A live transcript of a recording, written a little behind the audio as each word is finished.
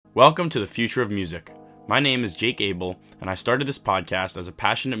Welcome to the Future of Music. My name is Jake Abel, and I started this podcast as a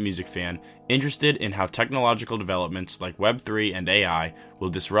passionate music fan interested in how technological developments like Web3 and AI will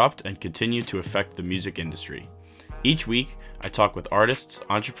disrupt and continue to affect the music industry. Each week, I talk with artists,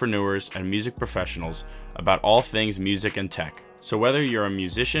 entrepreneurs, and music professionals about all things music and tech. So whether you're a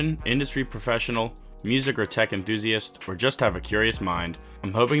musician, industry professional, music or tech enthusiast, or just have a curious mind,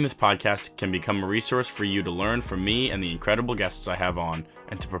 I'm hoping this podcast can become a resource for you to learn from me and the incredible guests I have on,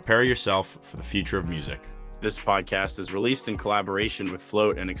 and to prepare yourself for the future of music. This podcast is released in collaboration with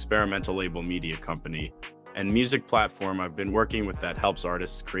Float, an experimental label media company, and music platform I've been working with that helps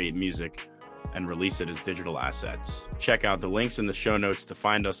artists create music and release it as digital assets. Check out the links in the show notes to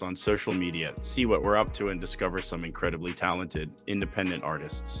find us on social media, see what we're up to, and discover some incredibly talented, independent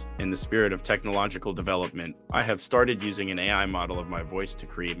artists. In the spirit of technological development, I have started using an AI model of my voice to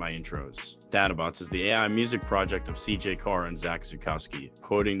create my intros. Dadabots is the AI music project of CJ Carr and Zach Zukowski.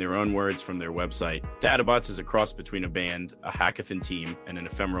 Quoting their own words from their website, Dadabots is a cross between a band, a hackathon team, and an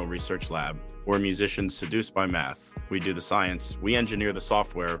ephemeral research lab. We're musicians seduced by math. We do the science, we engineer the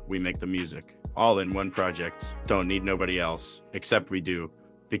software, we make the music. All in one project. Don't need nobody else. Except we do,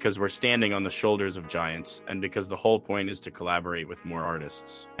 because we're standing on the shoulders of giants, and because the whole point is to collaborate with more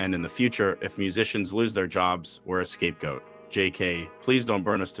artists. And in the future, if musicians lose their jobs, we're a scapegoat. JK, please don't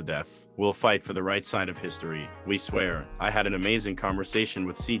burn us to death. We'll fight for the right side of history. We swear. I had an amazing conversation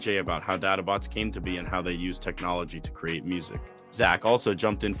with CJ about how Dadabots came to be and how they use technology to create music. Zach also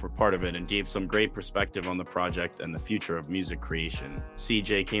jumped in for part of it and gave some great perspective on the project and the future of music creation.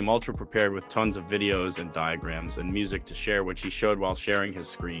 CJ came ultra prepared with tons of videos and diagrams and music to share, which he showed while sharing his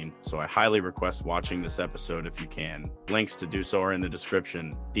screen, so I highly request watching this episode if you can. Links to do so are in the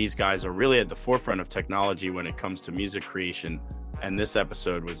description. These guys are really at the forefront of technology when it comes to music creation, and this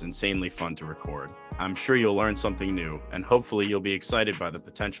episode was insanely fun to record. I'm sure you'll learn something new, and hopefully you'll be excited by the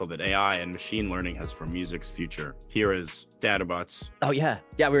potential that AI and machine learning has for music's future. Here is Dadabots. Oh, yeah.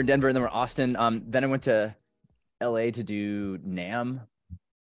 Yeah, we were in Denver, and then we're in Austin. Then I went to LA to do NAMM.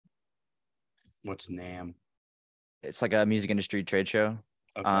 What's NAMM? It's like a music industry trade show.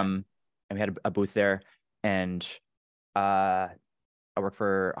 Okay. And we had a booth there, and I work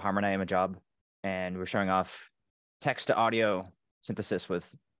for Harmony. I'm a job, and we're showing off text to audio synthesis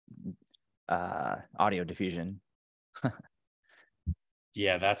with audio diffusion.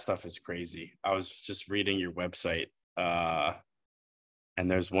 Yeah, that stuff is crazy. I was just reading your website,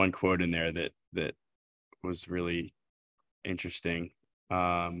 and there's one quote in there that was really interesting.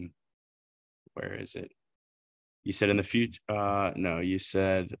 Where is it? You said in the future, no, you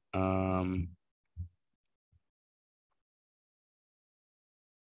said,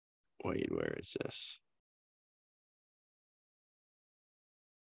 wait, where is this?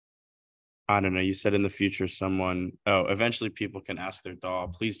 I don't know. You said in the future, eventually people can ask their DAW,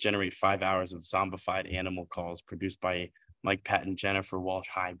 please generate 5 hours of zombified animal calls produced by Mike Patton, Jennifer Walsh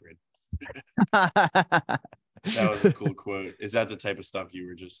hybrid. That was a cool quote. Is that the type of stuff you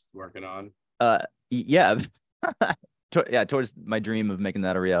were just working on? Yeah. Yeah, towards my dream of making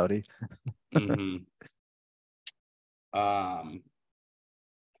that a reality. Mm-hmm.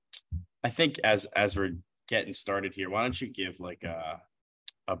 I think as we're getting started here, why don't you give like a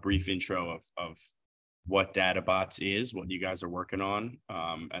brief intro of what Dadabots is, what you guys are working on,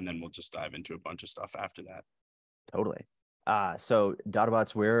 and then we'll just dive into a bunch of stuff after that. Totally. So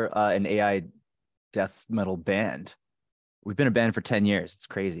Dadabots, we're an AI death metal band. We've been a band for 10 years. It's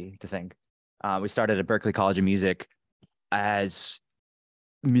crazy to think. We started at Berklee College of Music as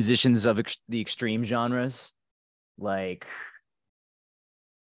musicians of the extreme genres, like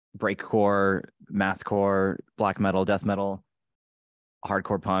breakcore, mathcore, black metal, death metal,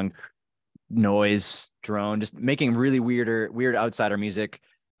 hardcore punk, noise, drone, just making really weird outsider music,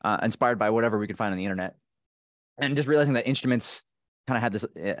 inspired by whatever we could find on the internet. And just realizing that instruments kind of had this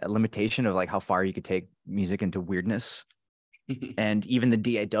limitation of like how far you could take music into weirdness. And even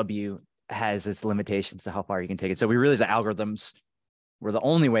the DAW has its limitations to how far you can take it. So we realized that algorithms were the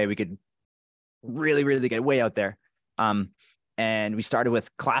only way we could really get way out there. And we started with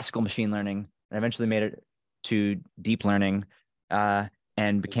classical machine learning and eventually made it to deep learning,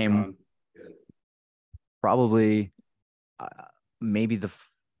 and became probably maybe the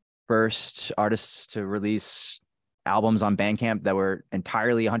first artists to release albums on Bandcamp that were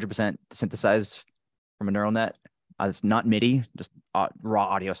entirely 100% synthesized from a neural net. It's not MIDI, just raw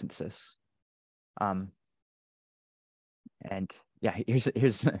audio synthesis. And yeah,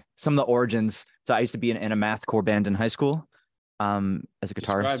 here's some of the origins. So I used to be in a mathcore band in high school, as a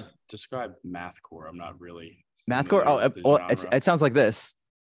guitarist. Describe mathcore. I'm not really mathcore. Oh, it sounds like this.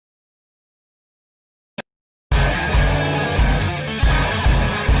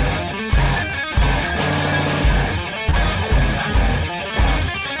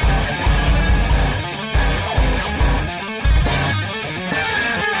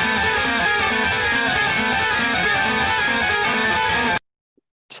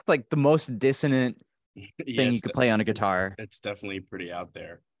 like the most dissonant Yeah, thing you could play on a guitar, it's definitely pretty out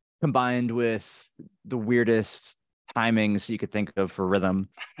there. combined with the weirdest timings you could think of for rhythm.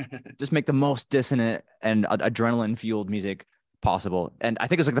 Just make the most dissonant and adrenaline fueled music possible. And I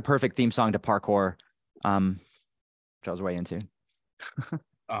think it's like the perfect theme song to parkour, which I was way into.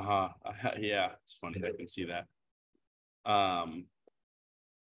 Uh-huh. Yeah, it's funny. I can see that. Um,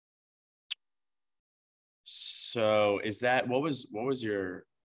 so is that what was your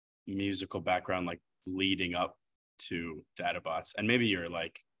musical background like leading up to Dadabots? And maybe your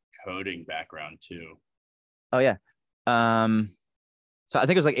like coding background too. Oh yeah. Um, so I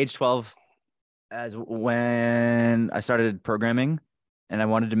think it was like age 12 as when I started programming and I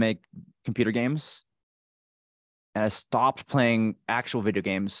wanted to make computer games. And I stopped playing actual video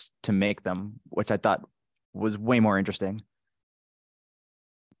games to make them, which I thought was way more interesting.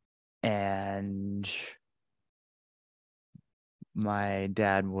 And my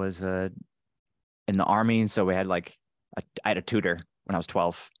dad was in the army, so we had like I had a tutor when I was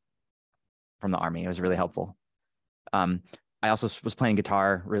 12 from the army. It was really helpful. Um, I also was playing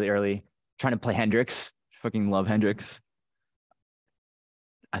guitar really early, trying to play Hendrix. Fucking love Hendrix.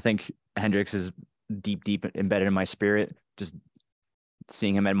 I think Hendrix is deep embedded in my spirit. Just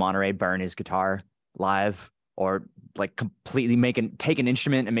seeing him at Monterey burn his guitar live, or like completely take an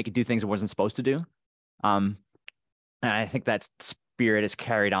instrument and make it do things it wasn't supposed to do. Um, and I think that spirit is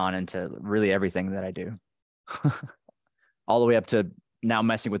carried on into really everything that I do, all the way up to now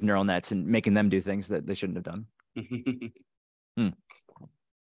messing with neural nets and making them do things that they shouldn't have done.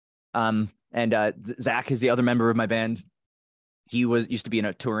 Hmm. And Zach is the other member of my band. He used to be in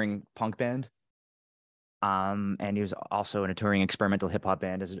a touring punk band. And he was also in a touring experimental hip hop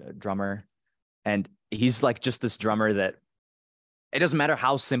band as a drummer. And he's like just this drummer that it doesn't matter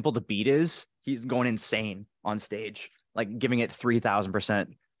how simple the beat is, he's going insane on stage, like giving it 3,000%.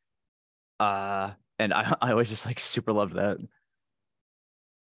 And I always just like super loved that.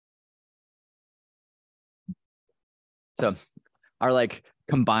 So our like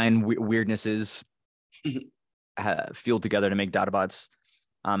combined weirdnesses fueled together to make Dadabots.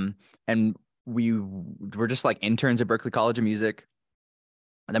 And we were just like interns at Berklee College of Music.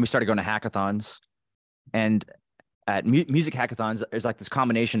 And then we started going to hackathons. And at music hackathons, there's like this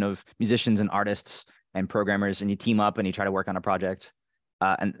combination of musicians and artists and programmers, and you team up and you try to work on a project.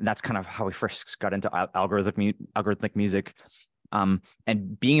 And that's kind of how we first got into algorithmic music.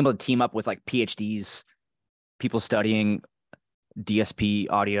 And being able to team up with like PhDs, people studying DSP,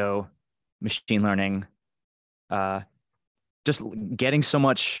 audio, machine learning, just getting so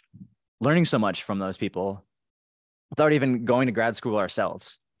much, learning so much from those people without even going to grad school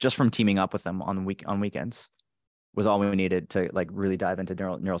ourselves, just from teaming up with them on weekends was all we needed to like really dive into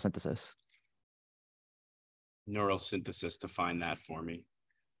neural synthesis. Neural synthesis, define that for me.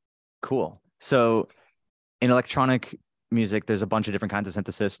 Cool. So in electronic music, there's a bunch of different kinds of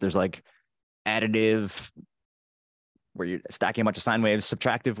synthesis. There's like additive, where you're stacking a bunch of sine waves,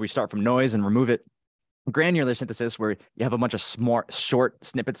 subtractive, where you start from noise and remove it, granular synthesis, where you have a bunch of smart, short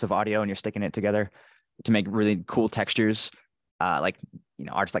snippets of audio and you're sticking it together to make really cool textures. Like,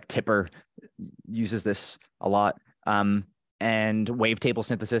 artists like Tipper uses this a lot. And wavetable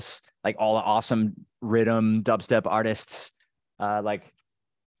synthesis, like all the awesome rhythm dubstep artists, like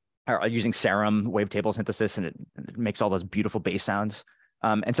are using Serum wavetable synthesis, and it makes all those beautiful bass sounds.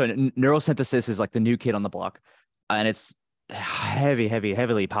 And so neural synthesis is like the new kid on the block, and it's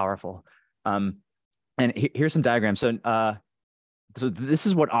heavily powerful. And here's some diagrams. So this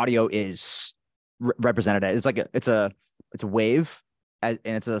is what audio is represented as. It's like it's a wave, and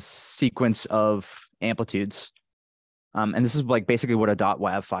it's a sequence of amplitudes. And this is like basically what a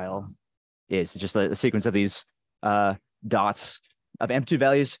 .wav file is. It's just a sequence of these dots of amplitude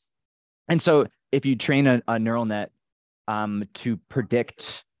values. And so if you train a neural net to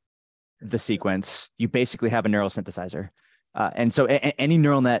predict the sequence, you basically have a neural synthesizer. And so any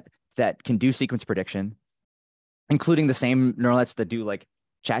neural net that can do sequence prediction, including the same neural nets that do like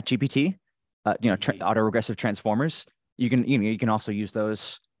ChatGPT, autoregressive transformers, you can also use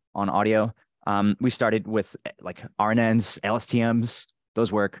those on audio. We started with like RNNs, LSTMs,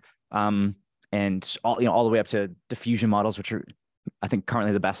 those work, and all the way up to diffusion models, which are, I think,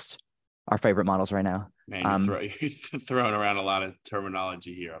 currently the best, our favorite models right now. Man, you're throwing around a lot of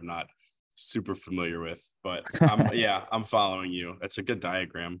terminology here. I'm not super familiar with, but I'm following you. That's a good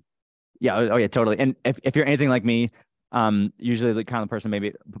diagram. Yeah, oh yeah, totally. And if you're anything like me, usually the kind of person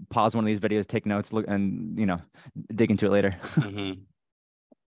maybe pause one of these videos, take notes, look, and dig into it later.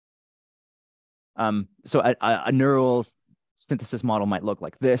 Mm-hmm. So a neural synthesis model might look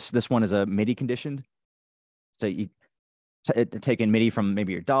like this. This one is a MIDI conditioned. So taken MIDI from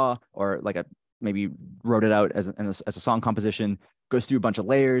maybe your DAW, or like maybe wrote it out as a song composition, goes through a bunch of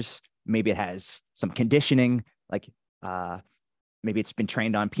layers. Maybe it has some conditioning, like maybe it's been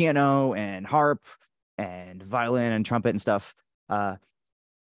trained on piano and harp and violin and trumpet and stuff.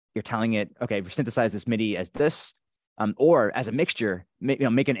 You're telling it, okay, synthesize this MIDI as this, or as a mixture, make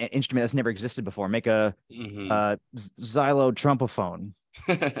an instrument that's never existed before. Make a xylotrompophone.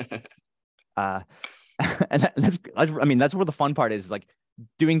 And that's where the fun part is, like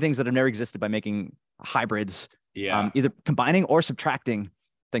doing things that have never existed by making hybrids, either combining or subtracting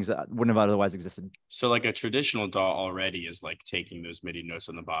things that wouldn't have otherwise existed. So like a traditional DAW already is like taking those MIDI notes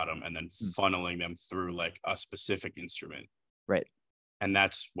on the bottom and then funneling them through like a specific instrument. Right. And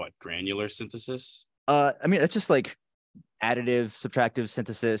that's what, granular synthesis? It's just like additive, subtractive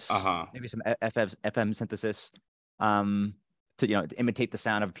synthesis, maybe some FM synthesis, to imitate the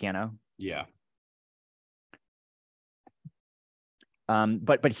sound of a piano. Yeah.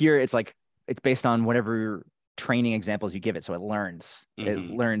 But here it's like it's based on whatever training examples you give it, so it learns. It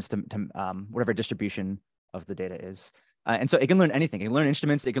learns to whatever distribution of the data is, and so it can learn anything. It can learn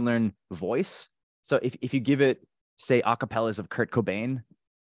instruments. It can learn voice. So if you give it, say, acapellas of Kurt Cobain,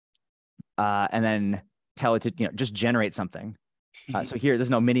 and then tell it to just generate something. So here there's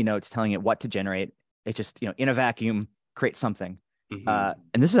no MIDI notes telling it what to generate. It just in a vacuum create something. And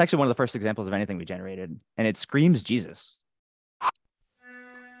this is actually one of the first examples of anything we generated, and it screams Jesus.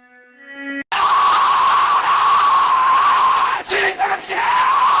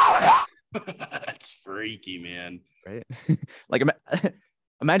 That's freaky, man. Right? Like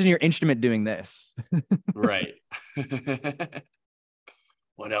imagine your instrument doing this. Right.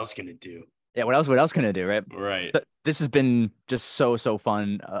 What else can it do? Yeah, what else can it do, right? Right. This has been just so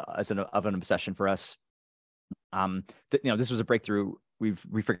fun of an obsession for us. This was a breakthrough. We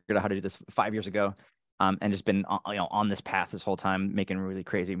figured out how to do this 5 years ago, and just been on this path this whole time, making really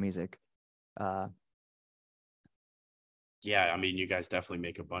crazy music. Yeah, I mean, you guys definitely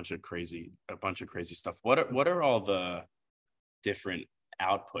make a bunch of crazy stuff. What are all the different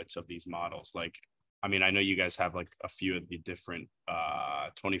outputs of these models? Like, I mean, I know you guys have like a few of the different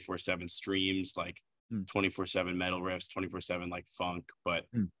 24/7 streams, like 24/7 metal riffs, 24/7 like funk, but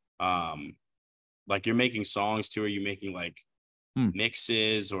like you're making songs too. Are you making like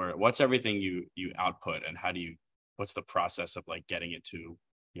mixes, or what's everything you output, and what's the process of like getting it to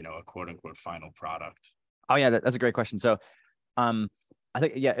a quote unquote final product? Oh yeah, that's a great question. So, I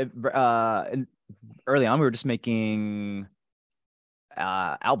think early on we were just making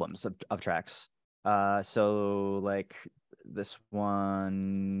albums of tracks. So like this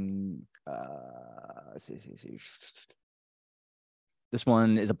one, let's see. This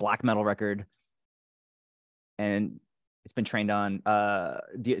one is a black metal record, and it's been trained on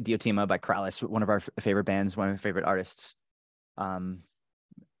Diotima by Kralis, one of our favorite bands, one of our favorite artists. And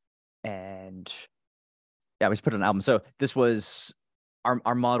yeah, we just put it on an album. So this was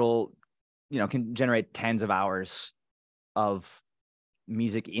our model, can generate tens of hours of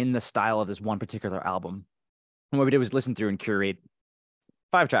music in the style of this one particular album. And what we did was listen through and curate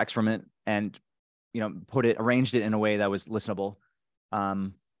 5 tracks from it, and arranged it in a way that was listenable.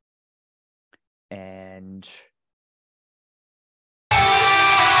 And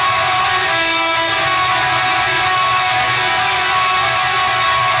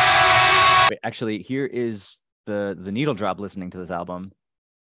actually, here is the needle drop listening to this album.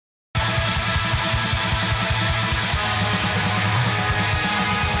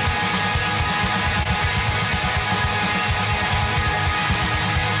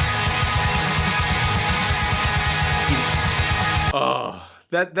 Oh,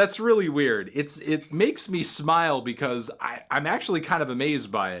 that's really weird. It makes me smile because I'm actually kind of amazed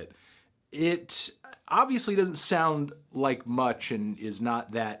by it. It obviously doesn't sound like much and is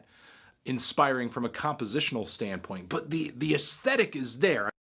not that inspiring from a compositional standpoint, but the aesthetic is there.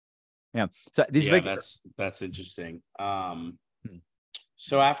 Yeah. So that's interesting.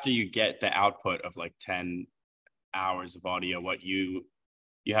 So after you get the output of like 10 hours of audio, what you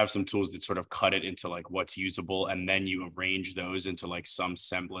have some tools that sort of cut it into like what's usable, and then you arrange those into like some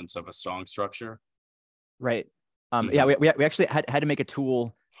semblance of a song structure. Right. Yeah, we actually had to make a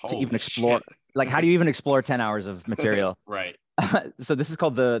tool to even explore. Shit. Like, how do you even explore 10 hours of material? Right. So this is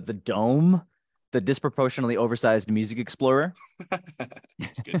called the Dome, the disproportionately oversized music explorer.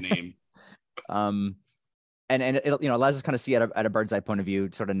 That's a good name. And it allows us kind of see at a bird's eye point of view,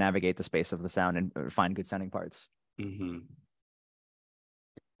 sort of navigate the space of the sound and find good sounding parts.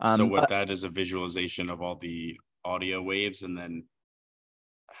 So what that is a visualization of all the audio waves, and then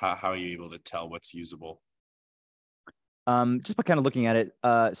how are you able to tell what's usable? Just by kind of looking at it.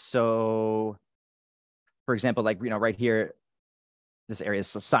 So for example, like, right here, this area is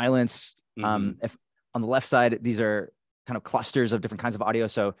silence. If on the left side, these are kind of clusters of different kinds of audio.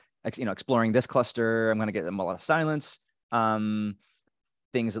 So, exploring this cluster, I'm going to get a lot of silence.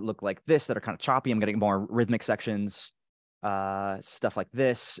 Things that look like this that are kind of choppy, I'm getting more rhythmic sections. Stuff like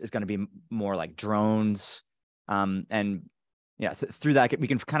this is going to be more like drones. And through that, we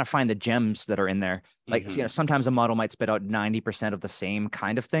can kind of find the gems that are in there. Like, sometimes a model might spit out 90% of the same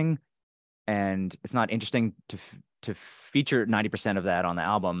kind of thing, and it's not interesting to feature 90% of that on the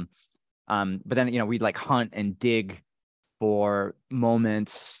album. But then, we'd like hunt and dig for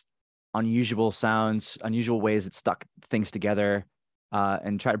moments, unusual sounds, unusual ways that stuck things together,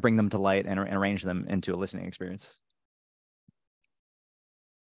 and try to bring them to light and arrange them into a listening experience.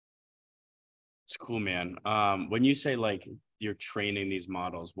 It's cool, man. When you say like you're training these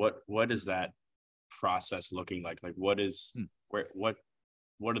models, what is that process looking like? Like what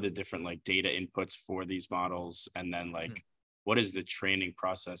are the different like data inputs for these models? And then like what is the training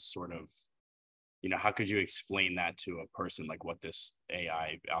process sort of, how could you explain that to a person, like what this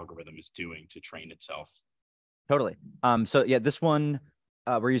AI algorithm is doing to train itself? Totally. So yeah, this one,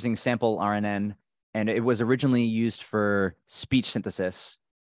 we're using sample RNN, and it was originally used for speech synthesis,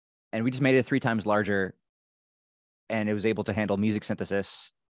 and we just made it 3 times larger, and it was able to handle music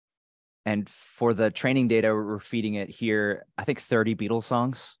synthesis. And for the training data, we're feeding it here, I think 30 Beatles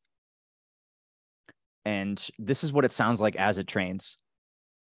songs. And this is what it sounds like as it trains.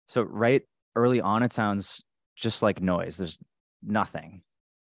 So right early on, it sounds just like noise. There's nothing.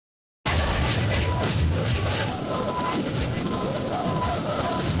 Yeah,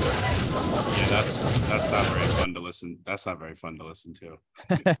 that's not very fun to listen. That's not very fun to listen to.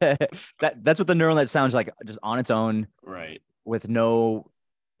 That's what the neural net sounds like, just on its own, right? With no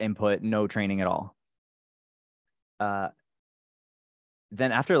input, no training at all.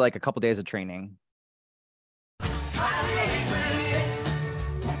 Then after like a couple days of training,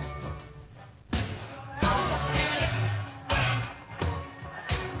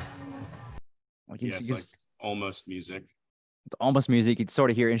 it's like almost music. It's almost music. You'd sort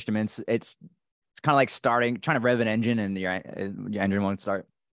of hear instruments. It's kind of like trying to rev an engine, and your engine won't start.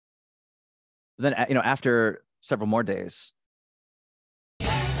 Then after several more days, you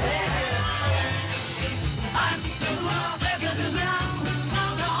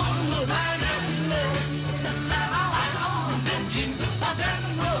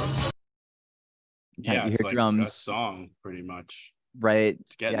hear like drums, a song, pretty much. Right.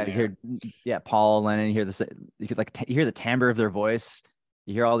 You hear Paul, Lennon. You hear this. You hear the timbre of their voice.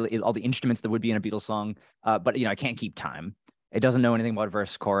 You hear all the instruments that would be in a Beatles song. But I can't keep time. It doesn't know anything about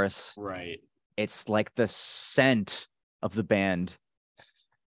verse, chorus. Right. It's like the scent of the band.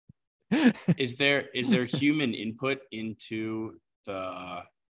 Is there human input into the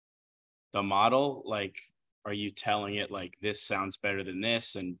model? Like, are you telling it like this sounds better than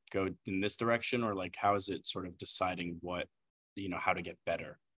this and go in this direction, or like how is it sort of deciding what, how to get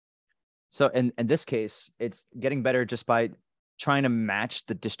better? So in this case, it's getting better just by trying to match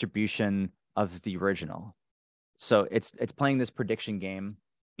the distribution of the original. So it's playing this prediction game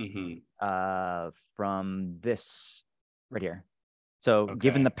from this right here. So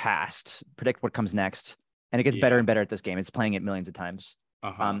given the past, predict what comes next, and it gets better and better at this game. It's playing it millions of times.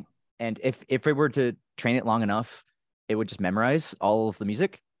 And if it were to train it long enough, it would just memorize all of the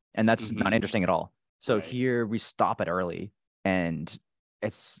music, and that's not interesting at all. So here we stop it early, and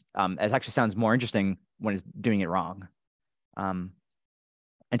it actually sounds more interesting when it's doing it wrong. And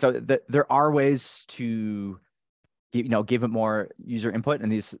so there are ways to give it more user input,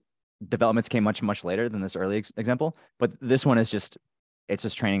 and these developments came much, much later than this early example. But this one is just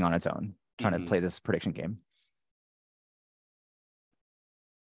training on its own, trying to play this prediction game.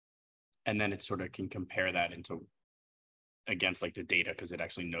 And then it sort of can compare that against like the data, because it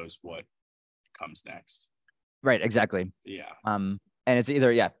actually knows what comes next. Right, exactly. Yeah. And it's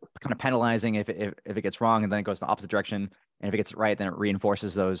either kind of penalizing if it gets wrong, and then it goes in the opposite direction. And if it gets right, then it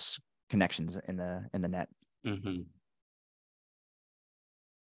reinforces those connections in the net. Man,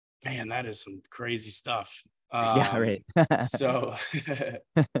 that is some crazy stuff. Yeah, right. So,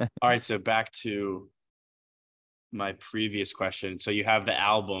 all right. So back to my previous question. So you have the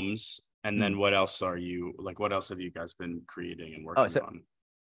albums, and then what else have you guys been creating and working on?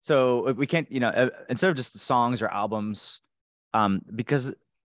 So we can't, instead of just songs or albums, because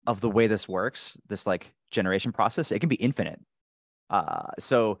of the way this works, this like generation process, it can be infinite.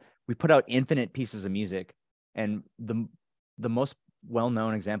 So we put out infinite pieces of music, and the most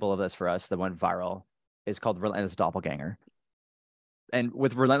well-known example of this for us that went viral is called Relentless Doppelganger. And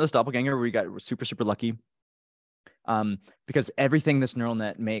with Relentless Doppelganger, we got super, super lucky, because everything this neural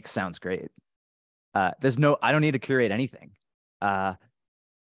net makes sounds great. I don't need to curate anything. And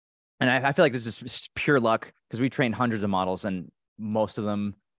I feel like this is just pure luck because we trained hundreds of models and most of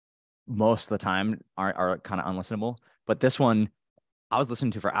them, most of the time are kind of unlistenable. But this one I was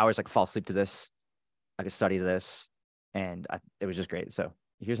listening to for hours. I could fall asleep to this. I could study this, and it was just great. So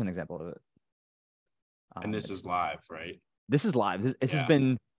here's an example of it. And this is live, right? This is live. This has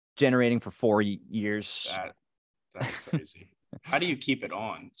been generating for 4 years. That's crazy. How do you keep it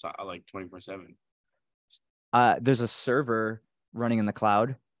on? So like 24/7. There's a server running in the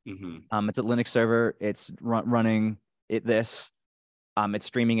cloud. Mm-hmm. It's a Linux server. It's running this. It's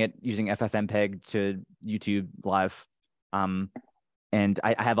streaming it using FFmpeg to YouTube live. And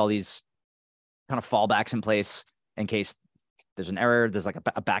I have all these kind of fallbacks in place in case there's an error. There's like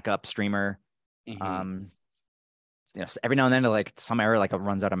a backup streamer. Mm-hmm. Every now and then, like some error, like it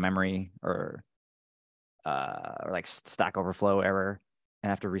runs out of memory or like Stack Overflow error, and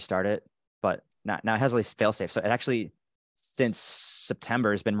I have to restart it. But now it has at least failsafe. So it actually, since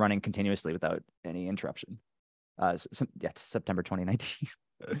September, has been running continuously without any interruption. September 2019.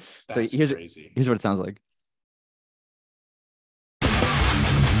 So here's crazy. Here's what it sounds like.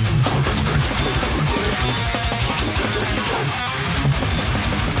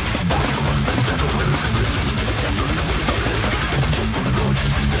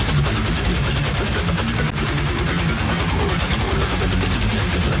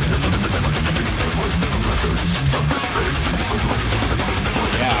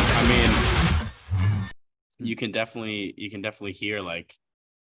 You can definitely hear like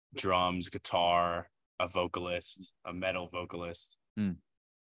drums, guitar, a vocalist, a metal vocalist.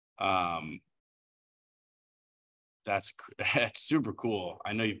 That's super cool.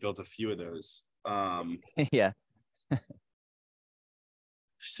 I know you've built a few of those. Yeah.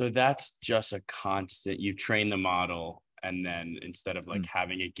 So that's just a constant. You train the model, and then instead of like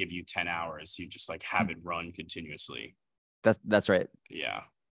having it give you 10 hours, you just like have it run continuously. That's right. Yeah.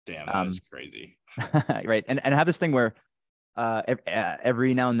 Damn, that is crazy. Right. And I have this thing where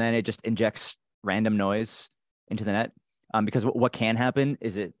every now and then it just injects random noise into the net. Because what can happen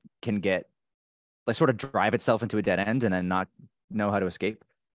is it can get like sort of drive itself into a dead end and then not know how to escape.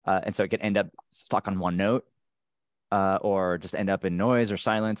 And so it can end up stuck on one note, or just end up in noise or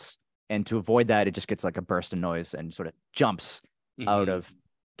silence. And to avoid that, it just gets like a burst of noise and sort of jumps out of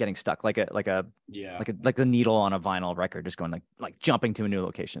getting stuck, like the needle on a vinyl record, just going like jumping to a new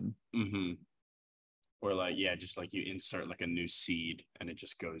location. Or like just like you insert like a new seed and it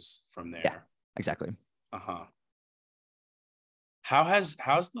just goes from there. Yeah, exactly. How's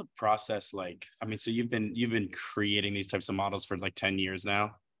the process like? I mean, so you've been creating these types of models for like 10 years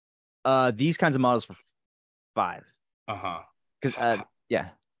now? These kinds of models for 5. Because yeah.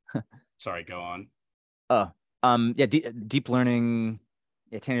 Sorry, go on. Deep learning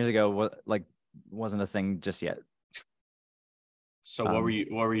 10 years ago wasn't a thing just yet. So what were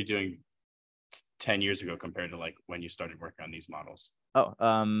you doing 10 years ago compared to like when you started working on these models?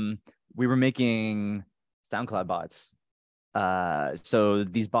 We were making SoundCloud bots. So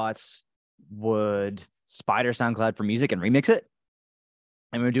these bots would spider SoundCloud for music and remix it.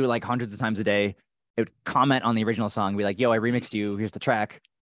 And we would do it like hundreds of times a day. It would comment on the original song, be like, yo, I remixed you, here's the track.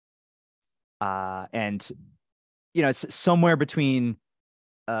 And it's somewhere between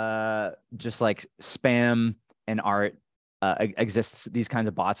just like spam and art exists these kinds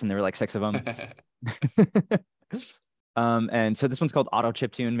of bots, and there were like 6 of them. And so this one's called Auto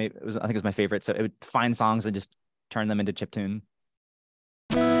Chiptune. I think it was my favorite. So it would find songs and just turn them into chiptune.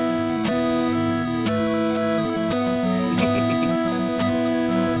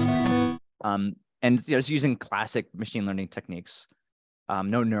 And just using classic machine learning techniques,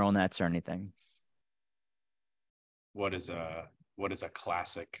 no neural nets or anything. What is a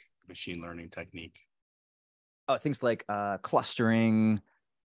classic machine learning technique? Oh, things like clustering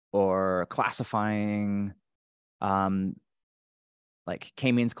or classifying, like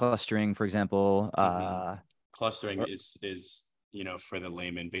k-means clustering, for example. Clustering is for the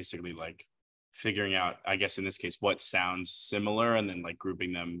layman, basically like figuring out, I guess in this case, what sounds similar and then like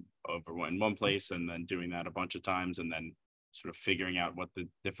grouping them over in one place and then doing that a bunch of times and then sort of figuring out what the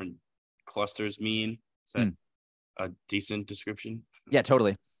different clusters mean. Is that a decent description? Yeah,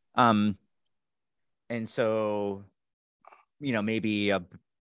 totally. And so, maybe a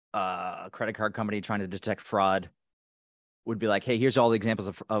credit card company trying to detect fraud would be like, hey, here's all the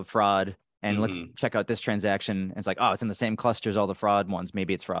examples of fraud, and let's check out this transaction. And it's like, oh, it's in the same cluster as all the fraud ones.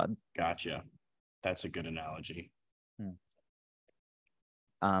 Maybe it's fraud. Gotcha. That's a good analogy.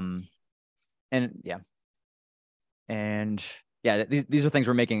 And these are things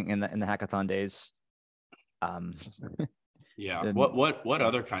we're making in the hackathon days. Yeah. And What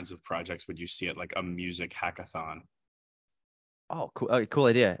other kinds of projects would you see at like a music hackathon? oh, cool, cool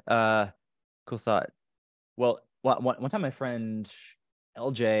idea. Cool thought. Well, one time my friend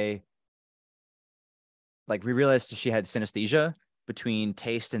LJ, like we realized she had synesthesia between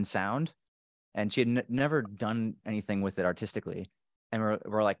taste and sound, and she had never done anything with it artistically. And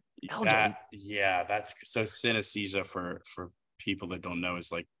we're like, LJ, That's so synesthesia for people that don't know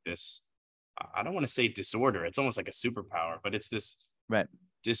is like this. I don't want to say disorder. It's almost like a superpower, but it's this right,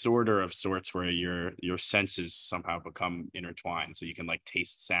 disorder of sorts where your senses somehow become intertwined, so you can like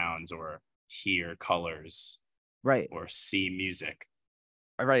taste sounds or hear colors right, or see music.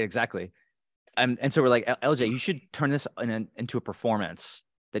 right, exactly. And so we're like, LJ, you should turn this into a performance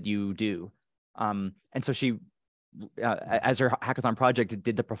that you do. And so she, as her hackathon project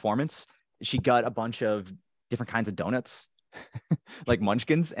did the performance, she got a bunch of different kinds of donuts, like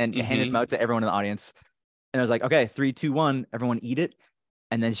munchkins, and handed them out to everyone in the audience. And I was like, okay, 3, 2, 1, everyone eat it.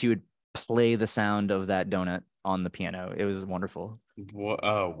 And then she would play the sound of that donut on the piano. It was wonderful.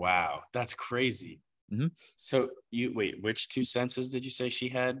 Oh wow, that's crazy. Mm-hmm. So you wait, which two senses did you say she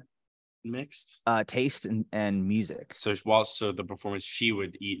had mixed? Taste and music. So so the performance, she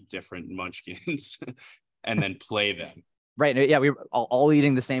would eat different munchkins and then play them. Right. Yeah, we were all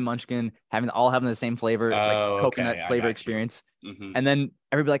eating the same munchkin, having the same flavor, like coconut okay, I flavor got experience. Mm-hmm. And then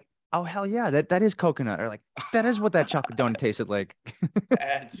everybody like, oh hell yeah, that is coconut, or like that is what that chocolate donut tasted like.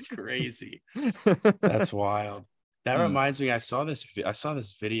 That's crazy. That's wild. That reminds me, I saw this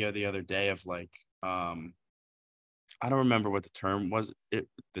video the other day of like I don't remember what the term was.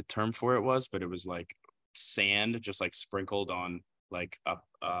 The term for it was, but it was like sand just like sprinkled on like a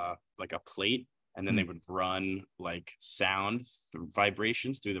plate, and then they would run like sound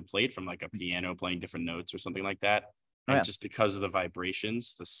vibrations through the plate from like a piano playing different notes or something like that. And just because of the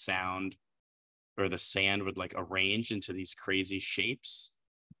vibrations, the sound or the sand would like arrange into these crazy shapes.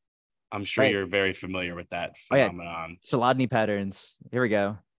 I'm sure you're very familiar with that phenomenon. Chladni patterns. Here we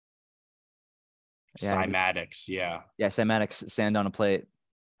go. Cymatics, yeah. Yeah, cymatics, sand on a plate.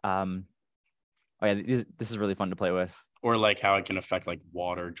 Oh yeah, this is really fun to play with. Or like how it can affect like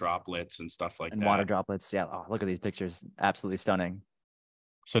water droplets and stuff like that. And water droplets, yeah. Oh, look at these pictures. Absolutely stunning.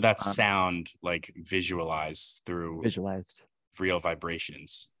 So that's sound like visualized real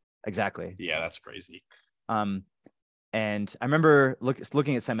vibrations. Exactly. Yeah, that's crazy. And I remember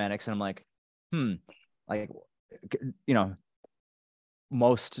looking at cymatics and I'm like, like, you know,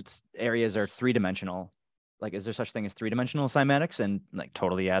 most areas are 3-dimensional. Like, is there such thing as 3-dimensional cymatics? And like,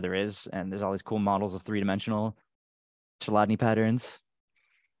 totally, yeah, there is. And there's all these cool models of 3-dimensional Chladni patterns.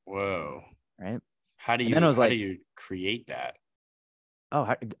 Whoa. Right. How do you create that?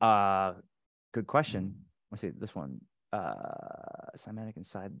 Oh, good question. Let's see this one. Cymatic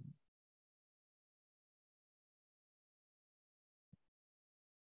inside.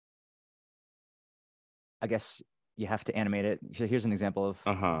 I guess you have to animate it. So here's an example of.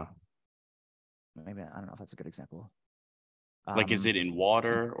 Maybe I don't know if that's a good example. Like, is it in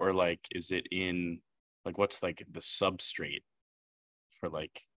water or like is it in like what's like the substrate for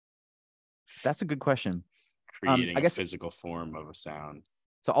like? That's a good question. Creating a physical form of a sound.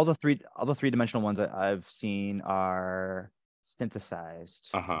 So all the 3-dimensional ones that I've seen are synthesized.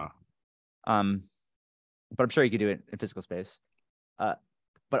 But I'm sure you could do it in physical space.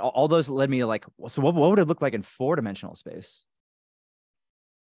 But all those led me to like, so what would it look like in 4-dimensional space?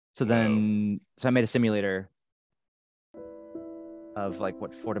 So I made a simulator of like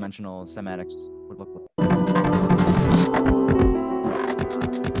what 4-dimensional cymatics would look like.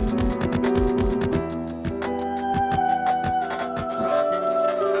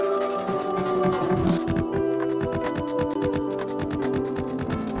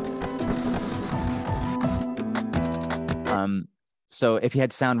 So if you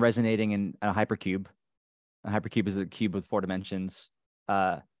had sound resonating in a hypercube is a cube with 4 dimensions,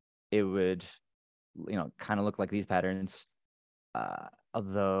 it would, kind of look like these patterns.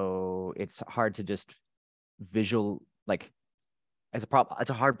 Although it's hard to just it's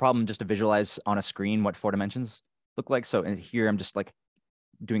a hard problem just to visualize on a screen what 4 dimensions look like. So in here, I'm just like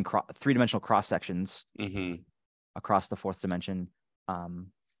doing 3-dimensional cross sections across the 4th dimension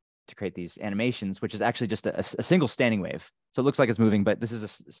to create these animations, which is actually just a single standing wave. So it looks like it's moving, but this is a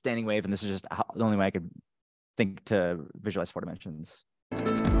standing wave, and this is just the only way I could think to visualize 4 dimensions.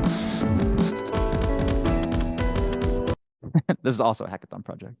 This is also a hackathon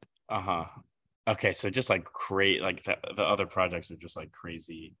project. Okay, so just like create like the other projects are just like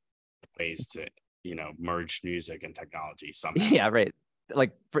crazy ways to merge music and technology somehow. Yeah, right.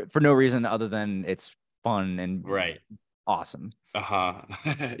 Like for no reason other than it's fun and awesome. Yeah,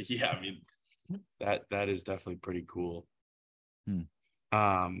 I mean that is definitely pretty cool. Hmm.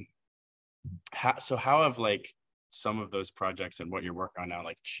 How have like some of those projects and what you're working on now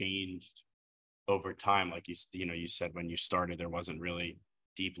like changed over time? Like you said when you started there wasn't really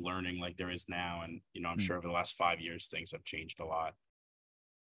deep learning like there is now, and I'm Hmm. sure over the last 5 years things have changed a lot.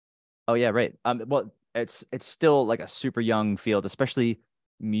 Oh yeah, right. Well, it's still like a super young field, especially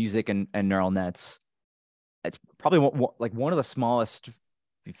music and neural nets. It's probably like one of the smallest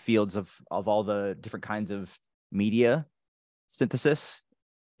fields of all the different kinds of media synthesis,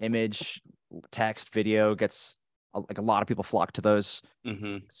 image, text, video gets like a lot of people flock to those,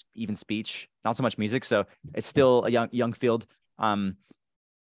 Mm-hmm. even speech, not so much music. So it's still a young field. And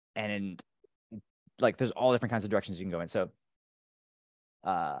like there's all different kinds of directions you can go in. So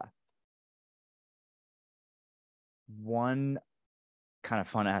uh one kind of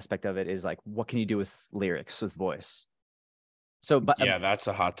fun aspect of it is like what can you do with lyrics with voice? So but Yeah, that's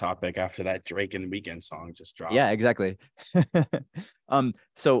a hot topic after that Drake and Weekend song just dropped. yeah, exactly.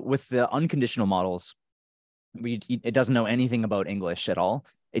 So with the unconditional models, it doesn't know anything about English at all.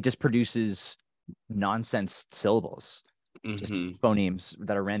 It just produces nonsense syllables, just Mm-hmm. phonemes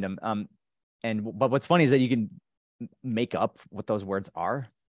that are random. But what's funny is that you can make up what those words are.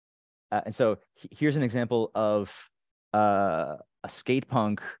 And so here's an example of a skate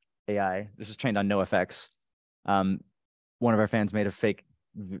punk AI. This is trained on NoFX. One of our fans made a fake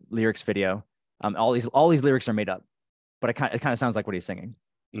lyrics video. All these lyrics are made up, but it kind of sounds like what he's singing.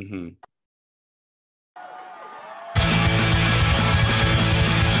 Mm-hmm.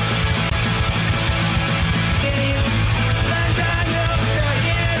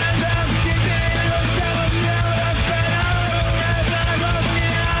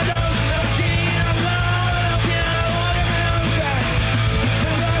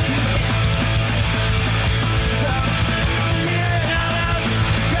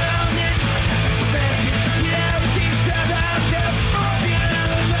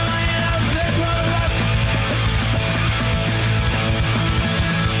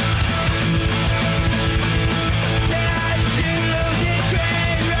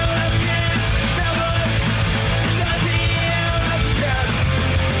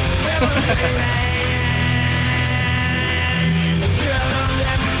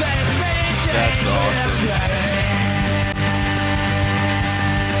 That's awesome.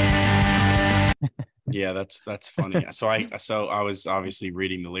 Yeah, that's funny. So I was obviously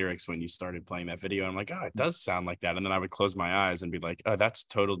reading the lyrics when you started playing that video. And I'm like, oh, it does sound like that. And then I would close my eyes and be like, oh, that's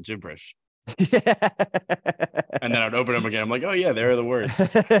total gibberish. Yeah. And then I'd open them again. I'm like, oh yeah, there are the words.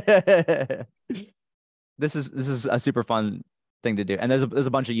 This is a super fun thing to do, and there's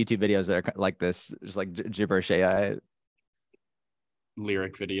a bunch of YouTube videos that are like this, just like gibberish AI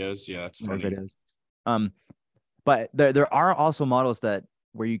Lyric videos. Yeah, that's funny. videos. Um, but there are also models that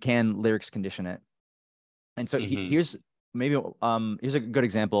where you can lyrics condition it, and so Mm-hmm. here's a good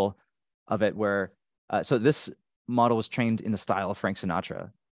example of it where so this model was trained in the style of Frank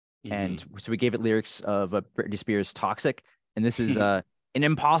Sinatra, and Mm-hmm. so we gave it lyrics of Britney Spears' "Toxic," and this is an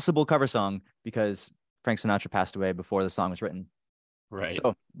impossible cover song because Frank Sinatra passed away before the song was written. Right.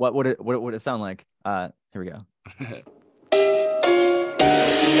 So what would it sound like? Here we go.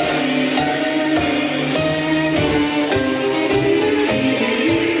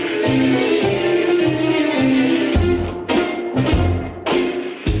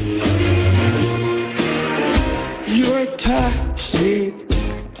 You're toxic,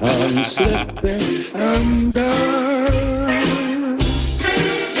 I'm slipping under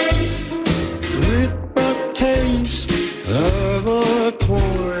with a taste of a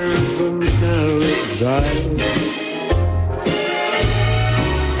poison paradise.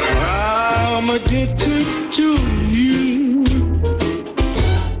 I'm addicted to you,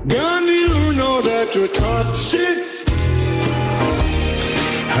 and you know that you're toxic.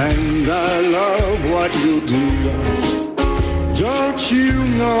 And I love what you do. Don't you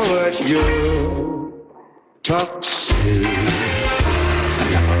know that you're toxic?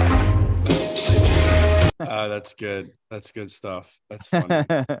 That's good. That's good stuff. That's funny.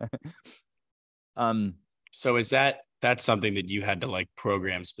 So that's something that you had to like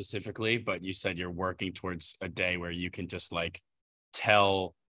program specifically, but you said you're working towards a day where you can just like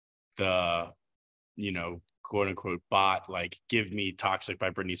tell the, quote unquote bot, like, give me Toxic by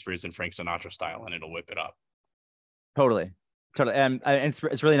Britney Spears and Frank Sinatra style, and it'll whip it up. Totally. And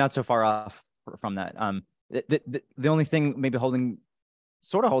it's really not so far off from that. The only thing maybe holding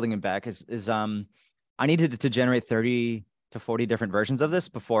it back is I needed to generate 30 to 40 different versions of this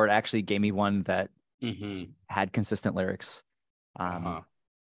before it actually gave me one that had consistent lyrics.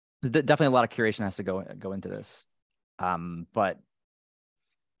 There's definitely a lot of curation has to go into this. But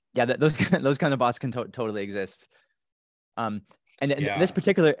yeah, those kind of bots can totally exist. And in Yeah. this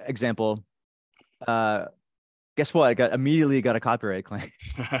particular example, guess what? I immediately got a copyright claim.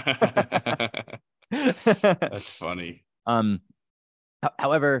 That's funny.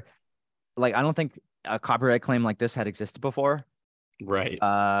 However, like I don't think a copyright claim like this had existed before. Right.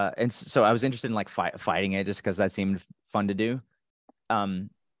 And so I was interested in like fighting it just because that seemed fun to do.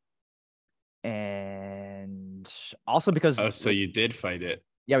 And also because Oh, so you did fight it.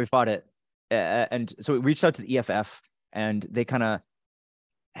 yeah, we fought it. And so we reached out to the EFF and they kind of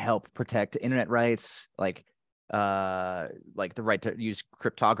help protect internet rights, like the right to use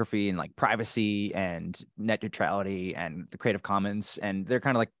cryptography and like privacy and net neutrality and the Creative Commons. And they're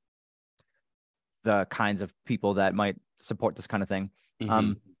kind of like the kinds of people that might support this kind of thing.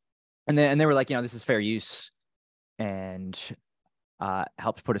 Mm-hmm. And they were like, this is fair use, and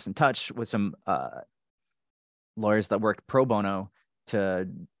helped put us in touch with some lawyers that worked pro bono to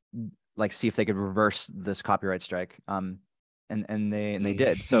like see if they could reverse this copyright strike. And they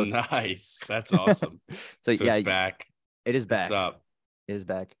did. So nice. That's awesome. so yeah, it's back. It is back. What's up? It is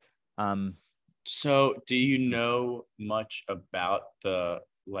back. So do you know much about the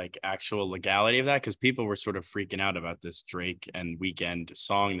like actual legality of that? Because people were sort of freaking out about this Drake and Weeknd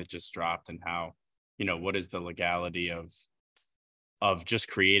song that just dropped, and how, what is the legality of just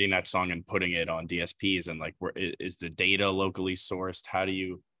creating that song and putting it on DSPs, and like where is the data locally sourced? How do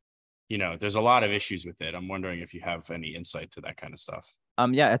you, there's a lot of issues with it. I'm wondering if you have any insight to that kind of stuff.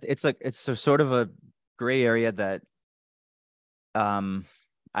 Yeah, it's a sort of a gray area that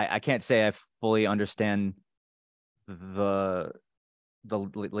I can't say I fully understand the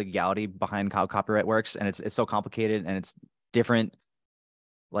legality behind how copyright works, and it's so complicated and it's different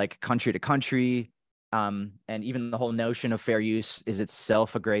like country to country, and even the whole notion of fair use is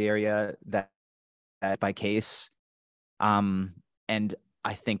itself a gray area that by case, and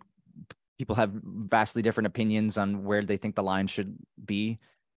I think people have vastly different opinions on where they think the line should be,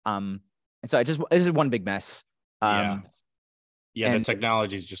 and so this is one big mess. The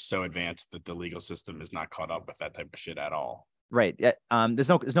technology is just so advanced that the legal system is not caught up with that type of shit at all. Right. Yeah. There's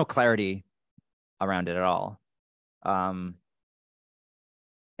no clarity around it at all. But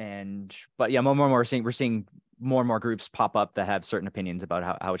yeah, more and more we're seeing more and more groups pop up that have certain opinions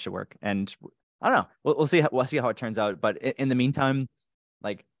about how it should work. And I don't know. We'll see how it turns out. But in the meantime,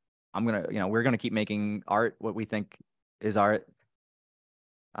 like we're gonna keep making art what we think is art.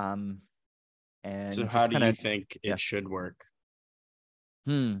 And so how do you think it should work?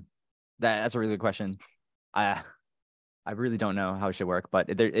 That's a really good question. I really don't know how it should work, but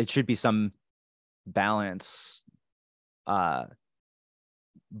it should be some balance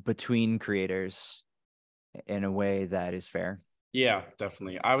between creators in a way that is fair. Yeah,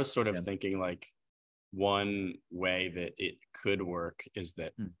 definitely. I was sort of thinking like one way that it could work is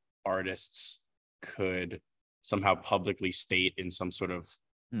that artists could somehow publicly state in some sort of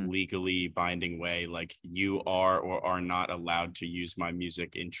legally binding way, like, you are or are not allowed to use my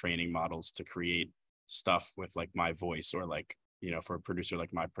music in training models to create stuff with like my voice, or like, for a producer,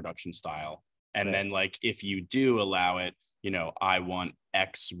 like my production style. And then like, if you do allow it, I want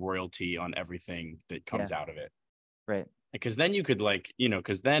X royalty on everything that comes out of it. Right. Because then you could like,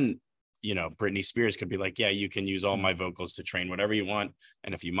 because then, Britney Spears could be like, yeah, you can use all my vocals to train whatever you want.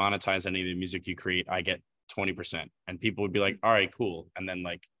 And if you monetize any of the music you create, I get 20%. And people would be like, all right, cool. And then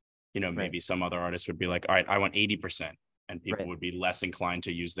like, maybe some other artists would be like, all right, I want 80%. And people would be less inclined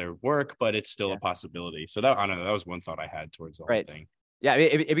to use their work, but it's still a possibility. So that, I don't know, that was one thought I had towards the whole thing. Yeah,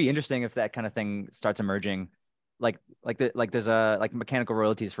 it'd be interesting if that kind of thing starts emerging. Like there's mechanical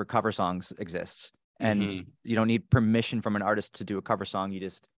royalties for cover songs exists, and you don't need permission from an artist to do a cover song. You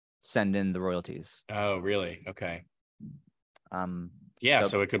just send in the royalties. Oh, really? Okay.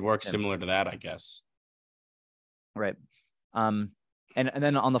 So it could work similar to that, I guess. Right. And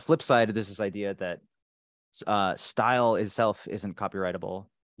then on the flip side, there's this idea that style itself isn't copyrightable.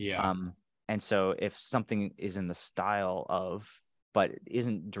 Yeah. And so if something is in the style of, but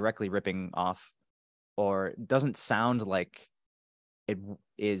isn't directly ripping off, or doesn't sound like it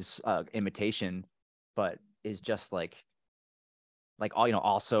is imitation, but is just like all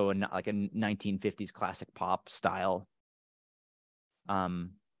also like a 1950s classic pop style.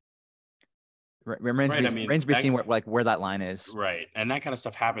 Remains to be seen where that line is. Right. And that kind of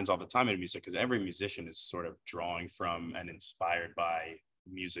stuff happens all the time in music, because every musician is sort of drawing from and inspired by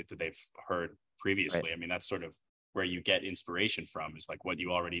music that they've heard previously. Right. I mean, that's sort of where you get inspiration from, is like what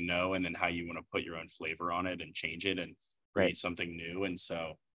you already know, and then how you want to put your own flavor on it and change it and create something new. And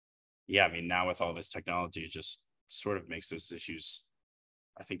so, yeah, I mean, now with all this technology, it just sort of makes those issues,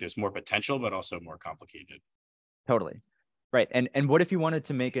 I think there's more potential, but also more complicated. Totally. Right. And what if you wanted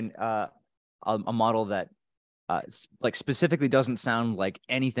to make a model that like specifically doesn't sound like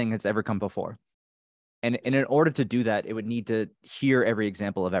anything that's ever come before. And in order to do that, it would need to hear every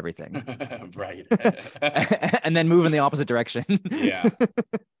example of everything. Right. And then move in the opposite direction. Yeah.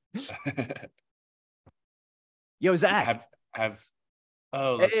 Yo, Zach.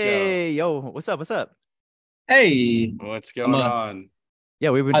 Let's Hey, yo, what's up? What's up? Hey, go. What's going on?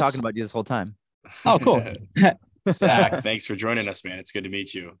 Yeah, we've been Us- talking about you this whole time. oh, cool. Zach, thanks for joining us, man. It's good to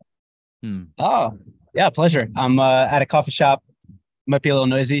meet you. Oh, yeah, pleasure. I'm at a coffee shop. Might be a little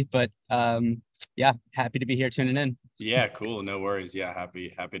noisy, but yeah, happy to be here tuning in. Yeah, cool. No worries. Yeah,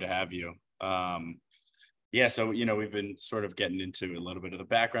 happy to have you. Yeah, so we've been sort of getting into a little bit of the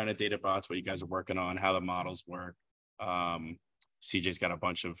background of Dadabots, what you guys are working on, how the models work. CJ's got a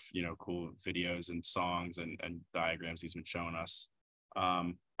bunch of cool videos and songs and diagrams he's been showing us.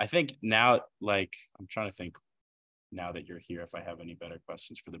 I think now, like, I'm trying to think now that you're here if I have any better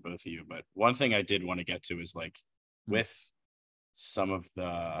questions for the both of you. But one thing I did want to get to is like with some of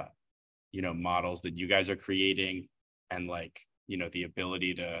the models that you guys are creating and like the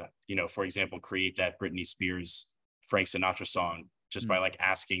ability to for example create that Britney Spears Frank Sinatra song just by like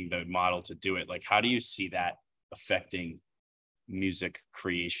asking the model to do it. Like, how do you see that affecting music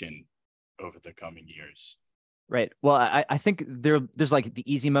creation over the coming years? Right. Well, I think there's like the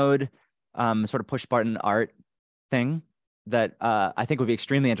easy mode, sort of push button art thing that I think would be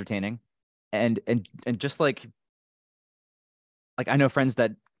extremely entertaining, and just like I know friends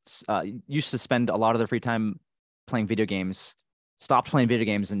that used to spend a lot of their free time playing video games, stopped playing video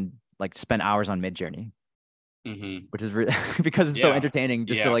games and like spent hours on Midjourney, which is really because it's so entertaining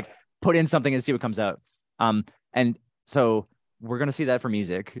just to like put in something and see what comes out. And so we're gonna see that for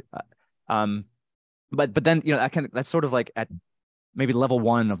music. But then that's sort of like at maybe level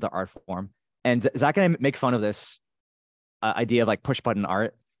 1 of the art form. And Zach and I make fun of this idea of like push button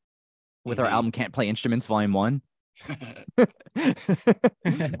art with our album Can't Play Instruments Volume 1.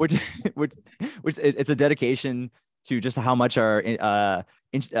 which it's a dedication to just how much our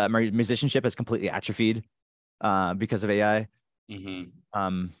musicianship has completely atrophied because of AI.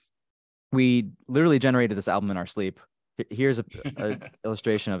 We literally generated this album in our sleep. Here's a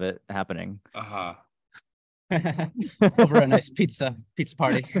illustration of it happening. Over a nice pizza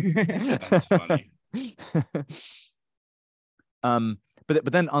party. That's funny. But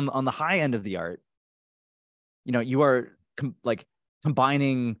then on the high end of the art, you are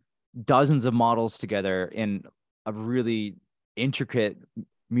combining dozens of models together in a really intricate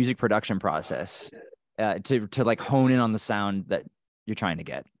music production process to like hone in on the sound that you're trying to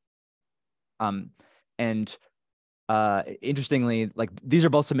get. And interestingly, like these are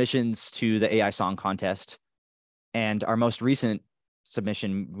both submissions to the AI song contest, and our most recent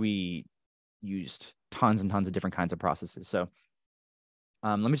submission we used tons and tons of different kinds of processes. So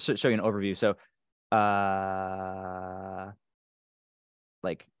let me just show you an overview. So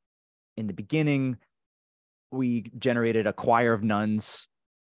like in the beginning, we generated a choir of nuns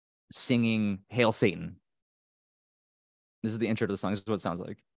singing Hail Satan. This is the intro to the song. This is what it sounds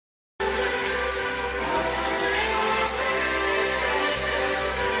like.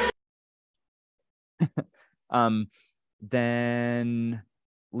 Then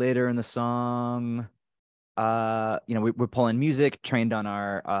later in the song, we're pulling music trained on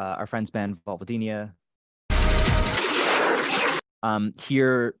our friend's band Volvadinia.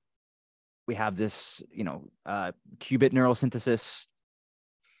 Here we have this qubit neural synthesis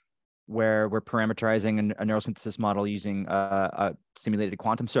where we're parameterizing a neural synthesis model using a simulated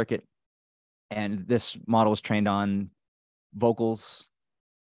quantum circuit, and this model was trained on vocals.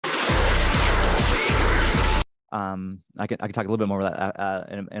 I can talk a little bit more about that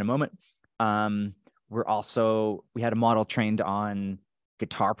in a moment. We had a model trained on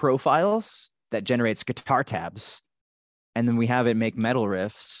guitar profiles that generates guitar tabs, and then we have it make metal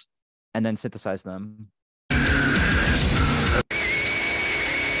riffs and then synthesize them.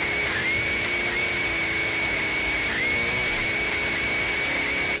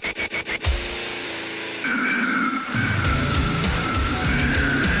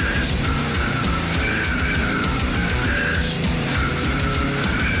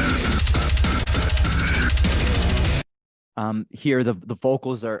 Here, the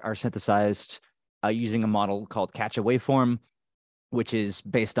vocals are synthesized using a model called Catch a Waveform, which is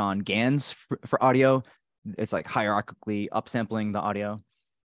based on GANs for audio. It's like hierarchically upsampling the audio.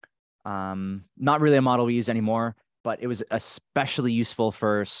 Not really a model we use anymore, but it was especially useful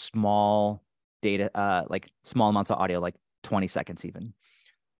for small data, like small amounts of audio, like 20 seconds even.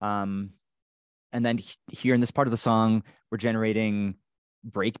 And then here in this part of the song, we're generating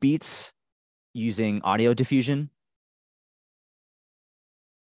breakbeats using audio diffusion.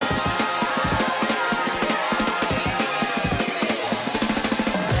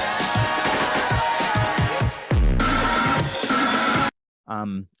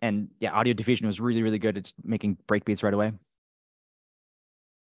 And yeah, audio diffusion was really, really good at making breakbeats right away.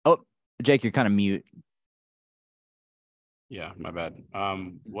 Oh, Jake, you're kind of mute. Yeah, my bad.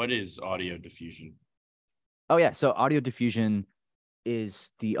 What is audio diffusion? Oh yeah, so audio diffusion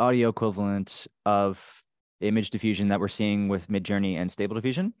is the audio equivalent of image diffusion that we're seeing with Midjourney and Stable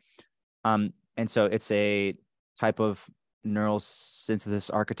Diffusion. And so it's a type of neural synthesis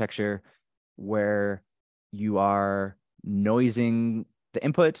architecture where you are noising the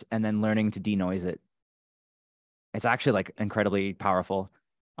input and then learning to denoise it. It's actually like incredibly powerful.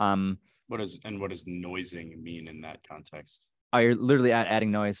 What does noising mean in that context? You're literally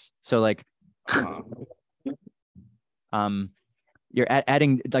adding noise. So like, you're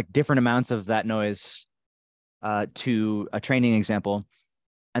adding like different amounts of that noise to a training example,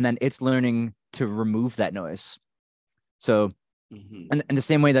 and then it's learning to remove that noise. So, and the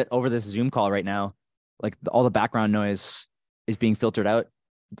same way that over this Zoom call right now, like all the background noise is being filtered out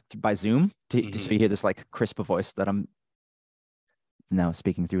by Zoom so you hear this like crisp voice that I'm now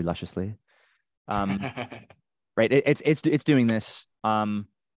speaking through lusciously. Right? It's doing this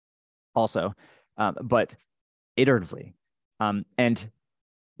also, but iteratively and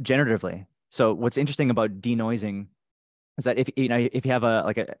generatively. So what's interesting about denoising is that if you have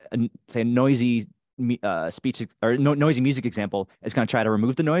a noisy speech or noisy music example, it's going to try to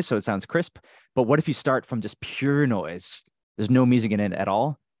remove the noise so it sounds crisp. But what if you start from just pure noise? There's no music in it at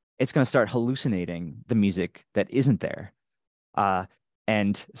all. It's going to start hallucinating the music that isn't there.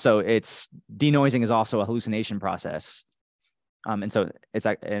 And so it's denoising is also a hallucination process. And so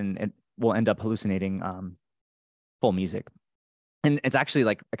it will end up hallucinating full music. And it's actually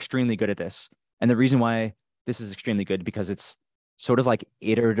like extremely good at this. And the reason why this is extremely good because it's sort of like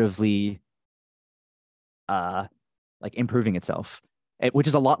iteratively like improving itself, which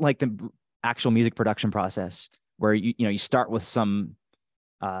is a lot like the actual music production process where you start with some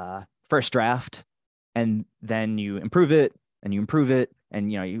first draft and then you improve it and you improve it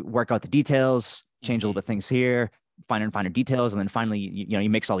and you work out the details, change a little bit things here, finer and finer details, and then finally you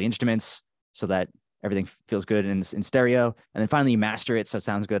mix all the instruments so that everything feels good in stereo, and then finally you master it so it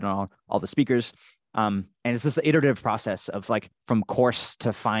sounds good on all the speakers. And it's this iterative process of like from coarse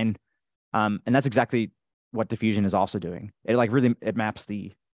to fine, and that's exactly what diffusion is also doing. It like really it maps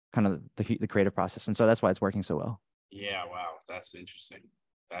the kind of the creative process, and so that's why it's working so well. Yeah, wow, that's interesting.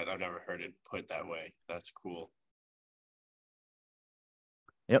 That I've never heard it put that way. That's cool.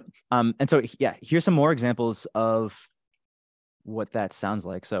 Yep. And so yeah, here's some more examples of what that sounds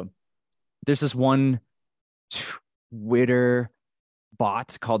like. So there's this one Twitter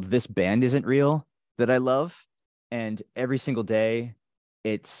bot called This Band Isn't Real that I love. And every single day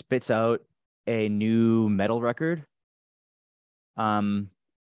it spits out a new metal record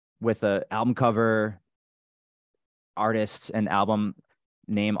with an album cover, artist, and album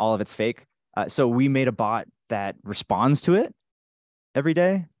name, all of it's fake. So we made a bot that responds to it every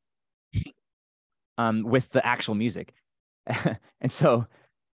day with the actual music. And so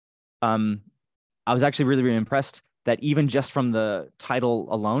I was actually really, really impressed that even just from the title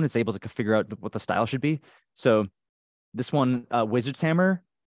alone, it's able to figure out what the style should be. So this one, Wizard's Hammer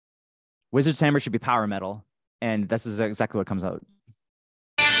should be power metal. And this is exactly what comes out.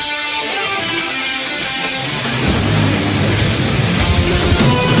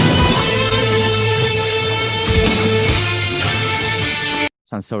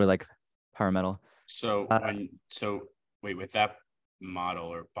 Sounds totally like power metal. So wait, with that model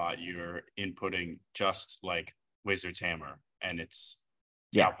or bot, you're inputting just like Wizard's Hammer and it's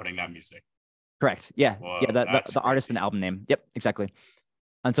outputting that music. Correct. Yeah. Whoa, Yeah. The artist and album name. Yep, exactly.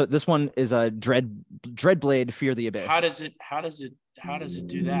 And so this one is a Dreadblade Fear the Abyss. How does it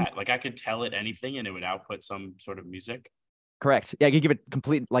do that? Like I could tell it anything and it would output some sort of music. Correct. Yeah, you give it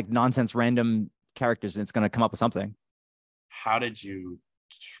complete like nonsense random characters and it's going to come up with something. How did you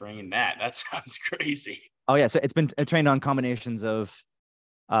train that? That sounds crazy. Oh yeah, so it's been trained on combinations of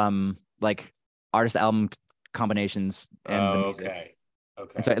like artist album combinations and the music.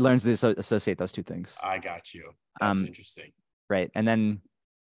 Okay. And so it learns to associate those two things. I got you. That's interesting. Right. And then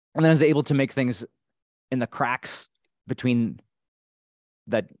is able to make things in the cracks between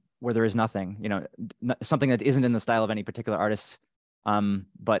that where there is nothing, something that isn't in the style of any particular artist,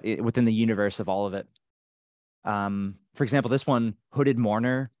 but within the universe of all of it. For example, this one, Hooded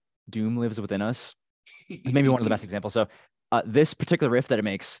Mourner, Doom Lives Within Us, maybe one of the best examples. So this particular riff that it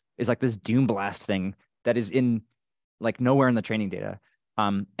makes is like this Doom Blast thing that is in like nowhere in the training data.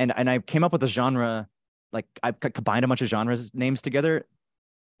 And I came up with a genre, like I combined a bunch of genres names together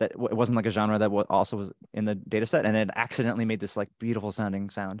that it wasn't like a genre that also was in the data set, and it accidentally made this like beautiful sounding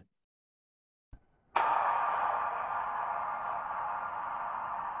sound.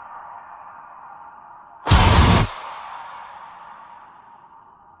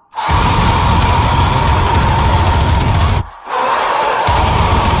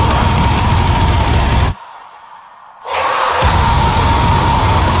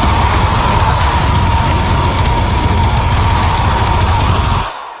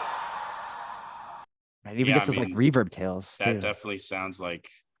 even Yeah, gets I those like mean, reverb tails that too. definitely sounds like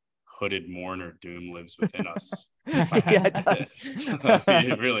hooded mourner doom lives within us. Yeah, it does.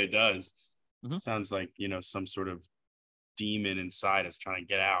 It really does. Mhm. Sounds like, some sort of demon inside is trying to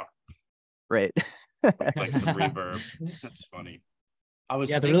get out Right. with like some reverb. That's funny. I was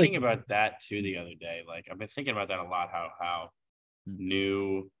Yeah, the thinking really about that too the other day. Like I've been thinking about that a lot, how Hmm.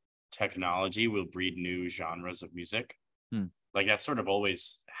 new technology will breed new genres of music. Hmm. Like that sort of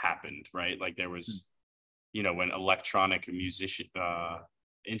always happened, right? Like there was, when electronic musician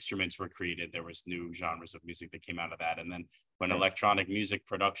instruments were created, there was new genres of music that came out of that. And then when Right. electronic music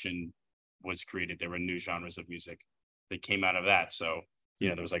production was created, there were new genres of music that came out of that. So,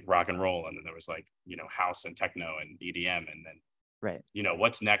 there was like rock and roll, and then there was like, house and techno and EDM. And then, Right.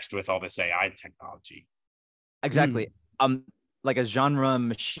 what's next with all this AI technology? Exactly. Like a genre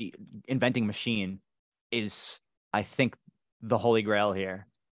machine inventing machine is, I think, the holy grail here.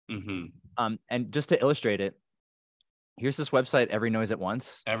 Mm-hmm. And just to illustrate it, here's this website, Every Noise at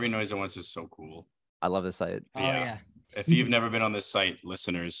Once. Every Noise at Once is so cool. I love this site. Oh yeah. If you've never been on this site,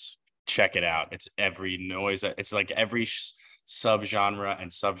 listeners, check it out. It's every noise. It's like every subgenre and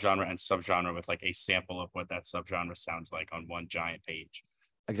subgenre and subgenre with like a sample of what that subgenre sounds like on one giant page.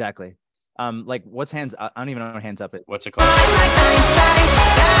 Exactly. Like what's hands? I don't even know what hands up is. What's it called?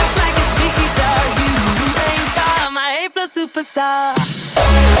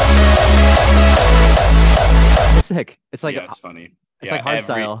 It's sick. It's like yeah, it's funny. It's like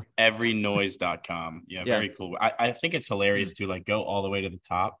hardstyle. Everynoise.com. Yeah, Yeah. very cool. I think it's hilarious to like go all the way to the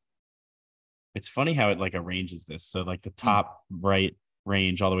top. It's funny how it like arranges this. So like the top right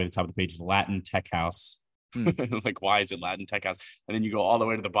range all the way to the top of the page is Latin tech house. Like, why is it Latin tech house? And then you go all the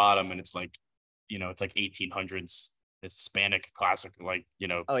way to the bottom and it's like, it's like 1800s Hispanic classical, like,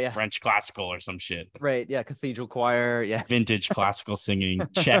 Oh, yeah. French classical or some shit. Right. Yeah. Cathedral choir. Yeah. Vintage classical singing,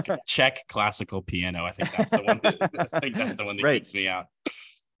 Czech classical piano. I think that's the one that Right. freaks me out.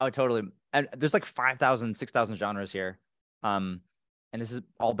 Oh, totally. And there's like 5,000, 6,000 genres here. And this is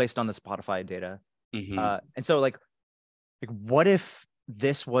all based on the Spotify data. Mhm. And so like what if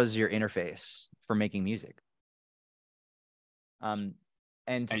this was your interface for making music? And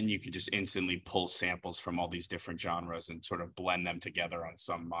you could just instantly pull samples from all these different genres and sort of blend them together on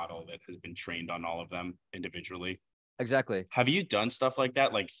some model that has been trained on all of them individually. exactly. Have you done stuff like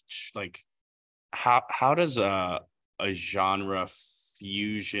that? Like how does a genre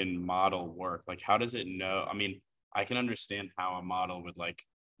fusion model work? Like, how does it know? I mean, I can understand how a model would like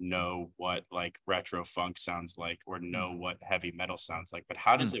know what like retro funk sounds like or know what heavy metal sounds like, but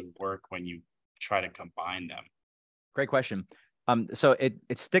how does it work when you try to combine them? Great question. So it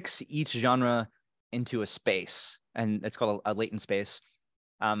sticks each genre into a space, and it's called a latent space.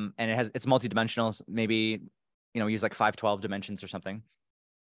 And it's multidimensional. Maybe we use like 512 dimensions or something.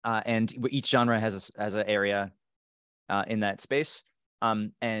 And each genre has an area in that space.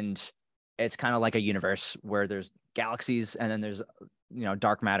 And it's kind of like a universe where there's galaxies, and then there's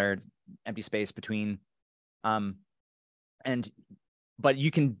dark matter, empty space between. But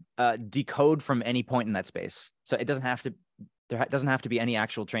you can decode from any point in that space. So it doesn't have to. There doesn't have to be any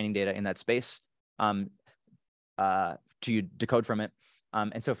actual training data in that space to decode from it.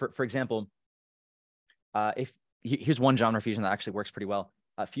 And so, for example, here's one genre fusion that actually works pretty well: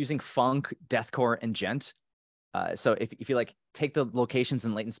 fusing funk, deathcore, and gent. So if you like take the locations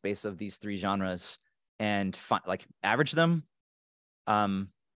and latent space of these three genres and average them,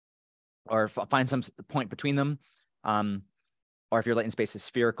 or find some point between them, or if your latent space is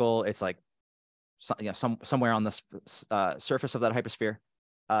spherical, it's like somewhere on the surface of that hypersphere,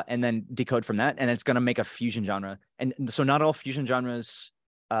 and then decode from that, and it's going to make a fusion genre. And so not all fusion genres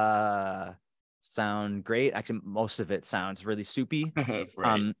sound great. Actually, most of it sounds really soupy.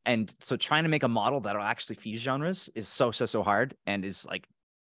 Right. And so trying to make a model that'll actually fuse genres is so hard, and is like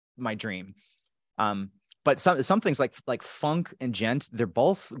my dream. But some things like funk and gent, they're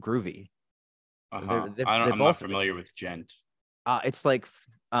both groovy. I'm They're not familiar with gent. It's like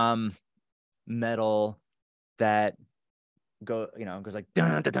metal that goes like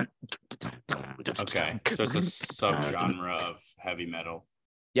dun, dun, dun, dun, dun, dun, okay, so it's a subgenre of heavy metal.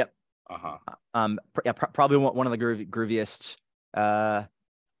 Yep. Probably one of the grooviest and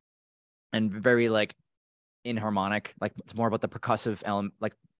very like inharmonic. Like it's more about the percussive element,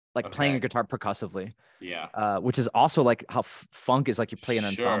 like playing a guitar percussively. Yeah. Which is also like how funk is, like you play an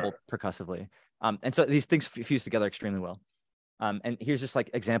ensemble percussively. And so these things fuse together extremely well. And here's just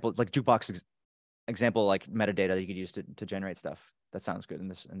like example, like jukebox example, like metadata that you could use to generate stuff that sounds good in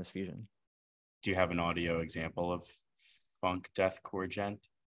this fusion. Do you have an audio example of funk deathcore gent?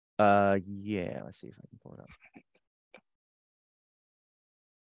 Yeah, let's see if I can pull it up.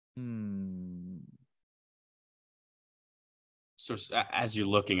 So as you're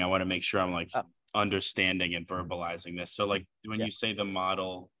looking, I want to make sure I'm like Oh. understanding and verbalizing this. So like when Yeah. you say the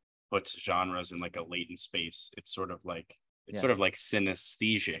model puts genres in like a latent space, it's sort of like Yeah. sort of like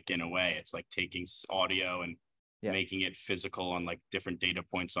synesthesic in a way. It's like taking audio and Yeah. making it physical on like different data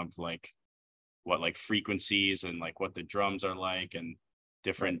points of like what like frequencies and like what the drums are like and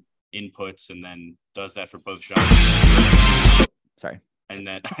different inputs, and then does that for both genres. Sorry. And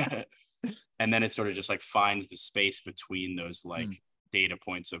then and then it sort of just like finds the space between those like data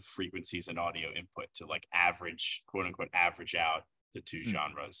points of frequencies and audio input to like average, quote unquote, average out the two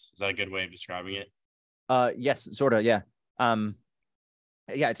genres. Is that a good way of describing it? Yes, sort of. Yeah.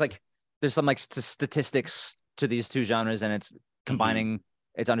 Yeah, it's like there's some like statistics to these two genres, and it's combining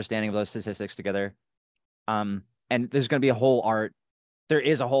its understanding of those statistics together. And there's going to be a whole art. There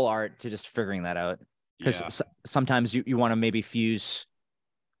is a whole art to just figuring that out, because sometimes you want to maybe fuse,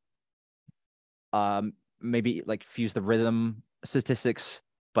 maybe like fuse the rhythm statistics,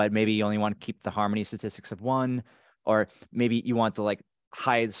 but maybe you only want to keep the harmony statistics of one, or maybe you want the like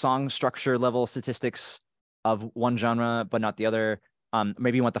high song structure level statistics of one genre, but not the other.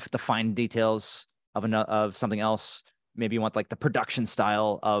 Maybe you want the fine details of something else. Maybe you want like the production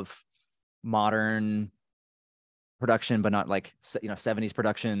style of modern production, but not like 70s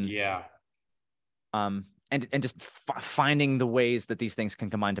production. Yeah. And just finding the ways that these things can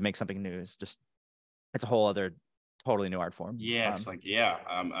combine to make something new is just, it's a whole other totally new art form. Yeah, it's like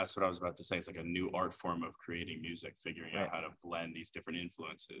that's what I was about to say. It's like a new art form of creating music, figuring out how to blend these different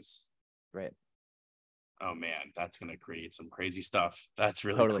influences. Right. Oh man, that's gonna create some crazy stuff. That's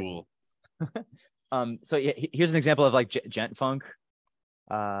really cool. So here's an example of like gent funk.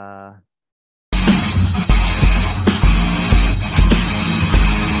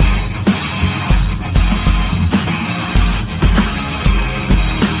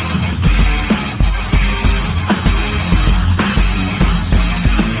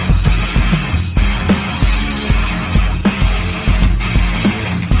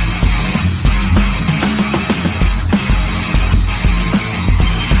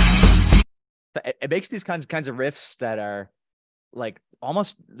 It makes these kinds of riffs that are like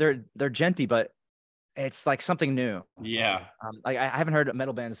almost they're genty, but it's like something new. Yeah. Like I haven't heard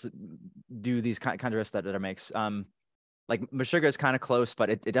metal bands do these kind of riffs that it makes. Like Meshuggah is kind of close, but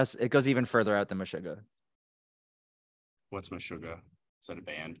it goes even further out than Meshuggah. What's Meshuggah? Is that a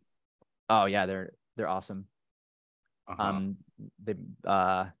band? Oh yeah, they're awesome. They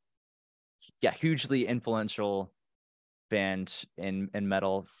hugely influential band in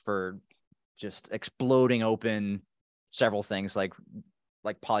metal for just exploding open several things like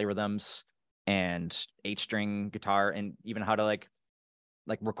polyrhythms and 8-string guitar, and even how to like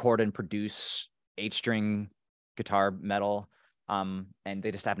record and produce 8-string guitar metal. And they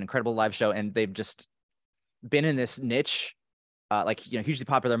just have an incredible live show, and they've just been in this niche, hugely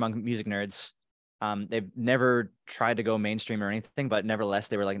popular among music nerds. They've never tried to go mainstream or anything, but nevertheless,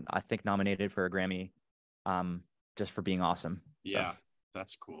 they were like, I think, nominated for a Grammy, just for being awesome. Yeah,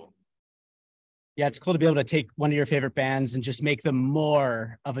 that's cool. Yeah, it's cool to be able to take one of your favorite bands and just make them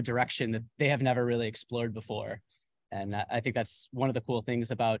more of a direction that they have never really explored before. And I think that's one of the cool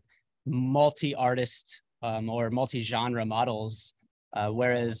things about multi-artist or multi-genre models,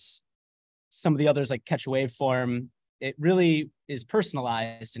 whereas some of the others like Catch a Waveform, it really is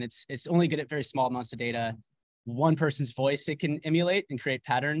personalized, and it's only good at very small amounts of data. One person's voice it can emulate and create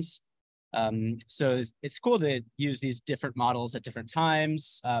patterns. So it's cool to use these different models at different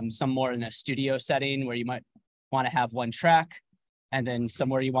times, some more in a studio setting where you might want to have one track, and then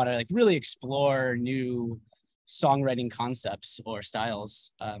somewhere you want to like really explore new songwriting concepts or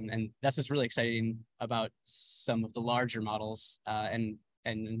styles. And that's what's really exciting about some of the larger models and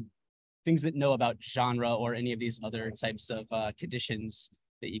things that know about genre or any of these other types of conditions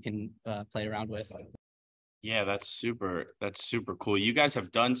that you can play around with. Yeah, that's super cool. You guys have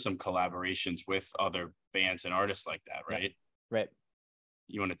done some collaborations with other bands and artists like that, right? Right.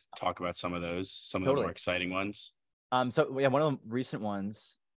 You want to talk about some of those, some of Totally. the more exciting ones? So yeah, one of the recent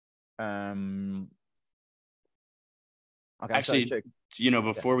ones. Okay, actually, so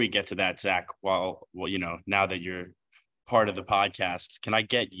before we get to that, Zach, well, now that you're part of the podcast, can I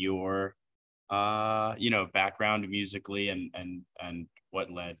get your background musically and what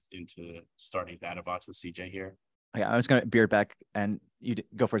led into starting Dadabots with CJ here? Okay, I'm just gonna beard back, and you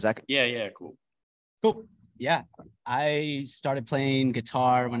go for Zach. Yeah, cool. Yeah, I started playing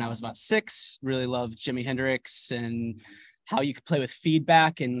guitar when I was about 6. Really loved Jimi Hendrix and how you could play with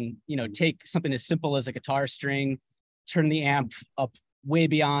feedback and take something as simple as a guitar string, turn the amp up way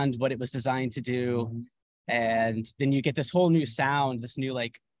beyond what it was designed to do, and then you get this whole new sound, this new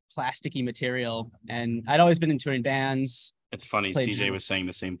like plasticky material. And I'd always been in touring bands, It's funny. played CJ was saying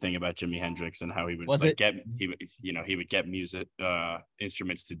the same thing about Jimi Hendrix and how he would Was like it? he would get music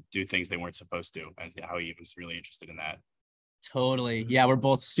instruments to do things they weren't supposed to, and how he was really interested in that. Totally. Yeah, we're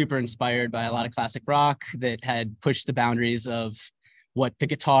both super inspired by a lot of classic rock that had pushed the boundaries of what the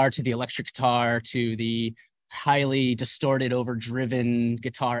guitar to the electric guitar to the highly distorted, overdriven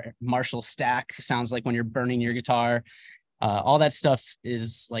guitar Marshall stack sounds like when you're burning your guitar. All that stuff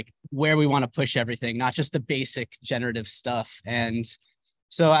is like where we want to push everything, not just the basic generative stuff. And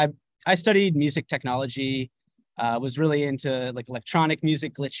so I studied music technology, was really into like electronic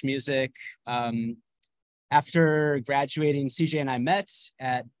music, glitch music. After graduating, CJ and I met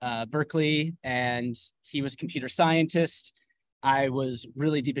at Berkeley, and he was a computer scientist. I was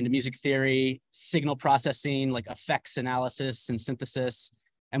really deep into music theory, signal processing, like effects analysis and synthesis,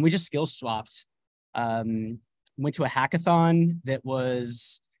 and we just skill swapped. Went to a hackathon that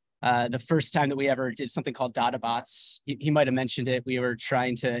was the first time that we ever did something called Dadabots. He might have mentioned it. We were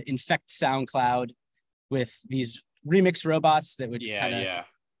trying to infect SoundCloud with these remix robots that would just kind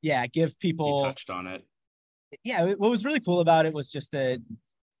of give He people touched on it. what was really cool about it was just that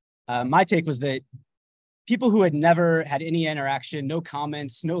my take was that people who had never had any interaction, no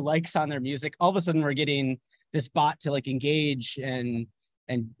comments, no likes on their music, all of a sudden were getting this bot to like engage and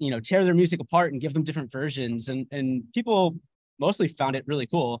tear their music apart and give them different versions, and people mostly found it really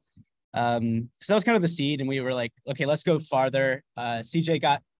cool. So that was kind of the seed, and we were like, okay, let's go farther. CJ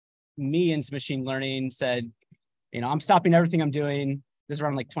got me into machine learning, said, I'm stopping everything I'm doing. This is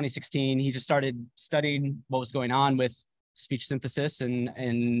around like 2016. He just started studying what was going on with speech synthesis,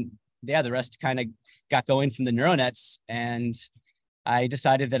 and the rest kind of got going from the neural nets. And I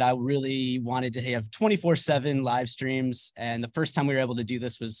decided that I really wanted to have 24/7 live streams. And the first time we were able to do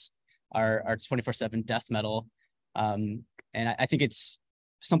this was our 24/7 death metal. And I think it's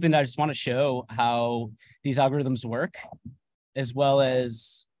something that I just want to show how these algorithms work, as well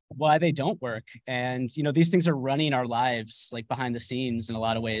as why they don't work. And, these things are running our lives like behind the scenes in a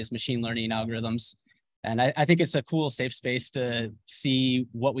lot of ways, machine learning algorithms. And I think it's a cool, safe space to see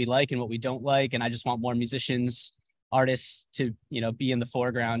what we like and what we don't like. And I just want more musicians, artists to, be in the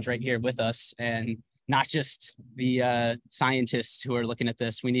foreground right here with us, and not just the scientists who are looking at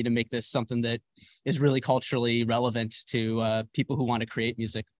this. We need to make this something that is really culturally relevant to people who want to create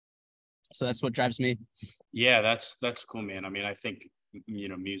music. So that's what drives me. Yeah, that's cool, man. I mean, I think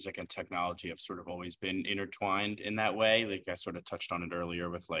music and technology have sort of always been intertwined in that way. Like I sort of touched on it earlier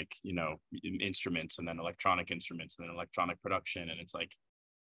with like, instruments, and then electronic instruments, and then electronic production. And it's like,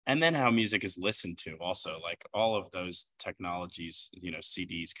 and then how music is listened to also, like all of those technologies,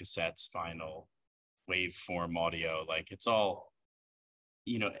 CDs, cassettes, vinyl, waveform audio, like it's all,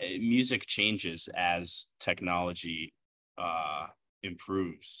 music changes as technology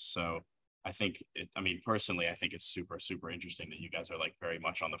improves. So personally, I think it's super, super interesting that you guys are like very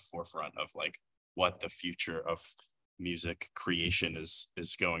much on the forefront of like what the future of music creation is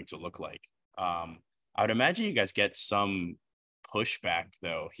going to look like. I would imagine you guys get some pushback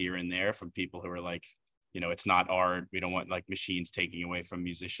though here and there from people who are like, it's not art. We don't want like machines taking away from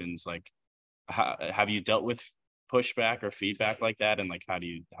musicians. Like, have you dealt with pushback or feedback like that? And like, how do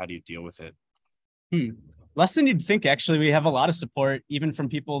you deal with it? Less than you'd think, actually. We have a lot of support, even from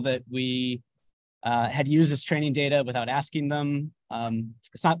people that we had used as training data without asking them.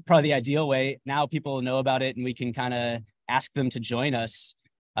 It's not probably the ideal way. Now people know about it, and we can kind of ask them to join us.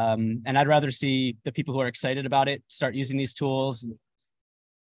 And I'd rather see the people who are excited about it start using these tools, and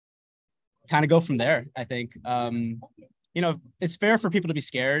kind of go from there. I think, it's fair for people to be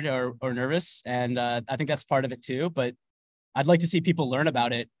scared or nervous. And I think that's part of it too. But I'd like to see people learn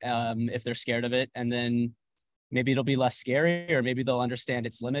about it if they're scared of it, and then maybe it'll be less scary, or maybe they'll understand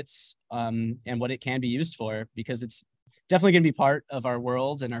its limits and what it can be used for, because it's definitely going to be part of our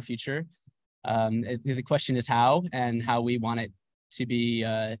world and our future. The question is how, and how we want it to be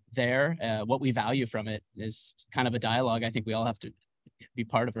there. What we value from it is kind of a dialogue I think we all have to be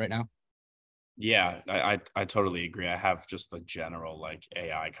part of right now. Yeah, I totally agree. I have just a general like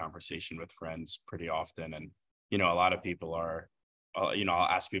AI conversation with friends pretty often, and a lot of people are, I'll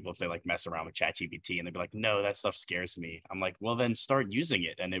ask people if they like mess around with ChatGPT, and they'd be like, no, that stuff scares me. I'm like, well, then start using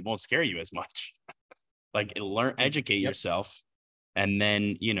it and it won't scare you as much. Like educate yourself, and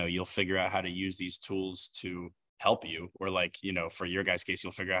then, you'll figure out how to use these tools to help you. Or like, for your guys' case,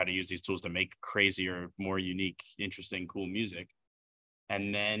 you'll figure out how to use these tools to make crazier, more unique, interesting, cool music.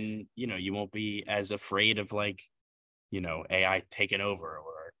 And then, you won't be as afraid of like, AI taking over,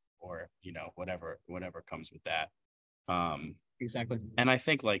 or whatever comes with that. Exactly. And I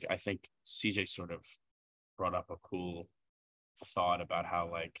think CJ sort of brought up a cool thought about how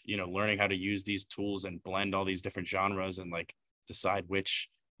like, learning how to use these tools and blend all these different genres and like decide which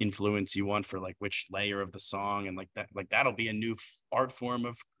influence you want for like which layer of the song, and like that'll be a new art form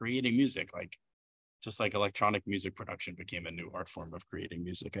of creating music, like just like electronic music production became a new art form of creating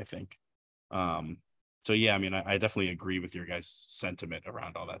music, I think. So yeah, I mean, I definitely agree with your guys' sentiment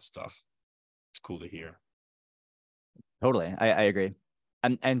around all that stuff. It's cool to hear. Totally, I agree.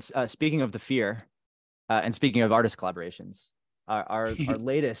 And speaking of the fear, and speaking of artist collaborations, our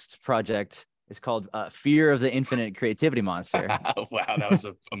latest project is called Fear of the Infinite Creativity Monster. Wow, that was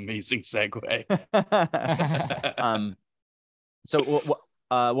an amazing segue. So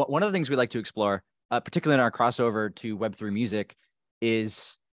one of the things we like to explore, particularly in our crossover to Web3 music,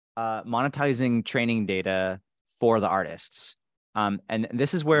 is monetizing training data for the artists. And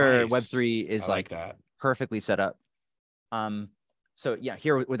this is where Nice. Web3 is I like that. perfectly set up. So yeah,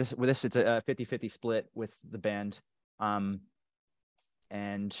 here with this, it's a 50-50 split with the band.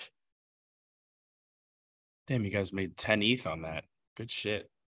 And Damn, you guys made 10 ETH on that. Good shit.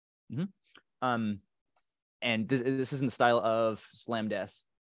 and this is in the style of Slam Death.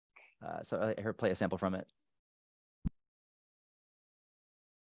 So I heard play a sample from it.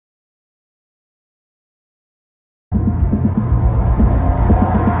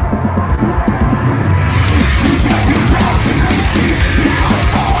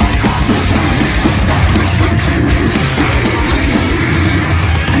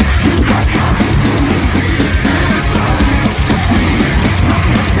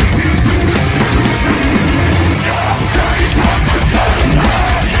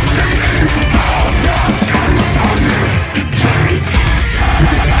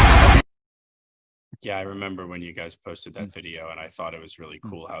 Yeah, I remember when you guys posted that video, and I thought it was really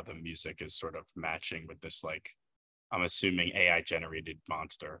cool how the music is sort of matching with this, like, I'm assuming AI generated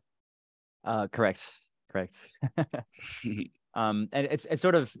monster. Correct. And it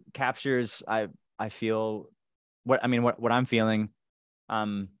sort of captures, I feel what I'm feeling,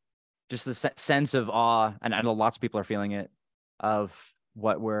 just the sense of awe, and I know lots of people are feeling it, of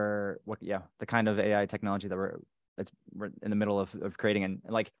the kind of AI technology that we're in the middle of creating. And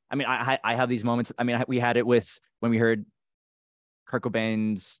like, I mean, I have these moments. I mean, we had it with when we heard Kurt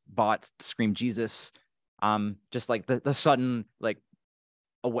Cobain's bot scream Jesus, just like the sudden like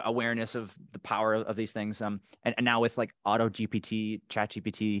awareness of the power of these things. And now with like Auto GPT, Chat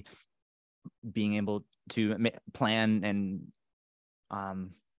GPT being able to plan and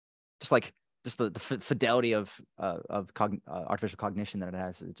just the fidelity of artificial cognition that it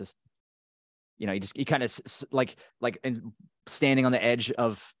has. It just, you kind of like and standing on the edge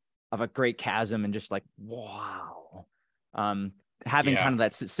of a great chasm and just like, wow. Having kind of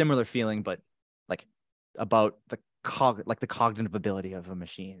that similar feeling, but like about the cognitive ability of a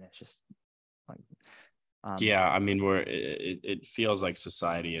machine. It's just like, yeah, I mean, it feels like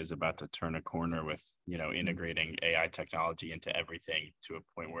society is about to turn a corner with, integrating AI technology into everything to a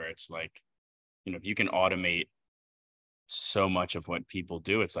point where it's like, if you can automate so much of what people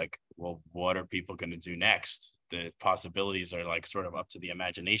do, it's like, well, what are people going to do next? The possibilities are like sort of up to the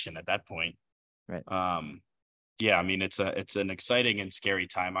imagination at that point. Right. Yeah, I mean, it's an exciting and scary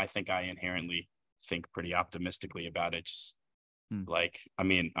time. I think I inherently think pretty optimistically about it. Just like, I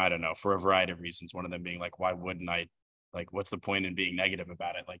mean, I don't know, for a variety of reasons. One of them being like, why wouldn't I? Like, what's the point in being negative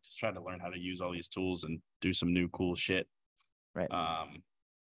about it? Like, just try to learn how to use all these tools and do some new cool shit. Right.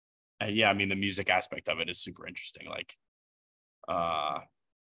 And yeah, I mean, the music aspect of it is super interesting. Like,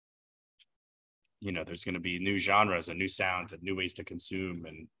 there's going to be new genres and new sounds and new ways to consume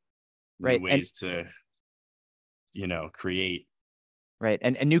and new ways to, create. Right.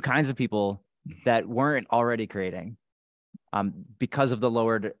 And new kinds of people that weren't already creating, because of the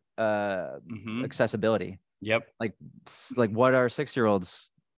lowered accessibility. Yep. Like what are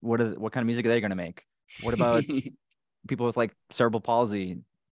 6-year-olds? What kind of music are they going to make? What about people with like cerebral palsy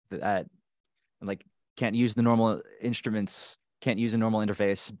that like can't use the normal instruments, can't use a normal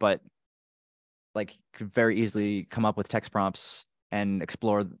interface, but like could very easily come up with text prompts and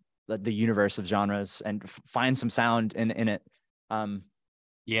explore the universe of genres and find some sound in it.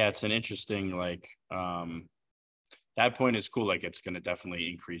 Yeah, it's an interesting, like, that point is cool. Like, it's going to definitely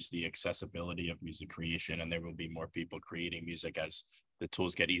increase the accessibility of music creation, and there will be more people creating music as the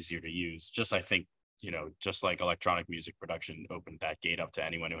tools get easier to use. Just, I think, just like electronic music production opened that gate up to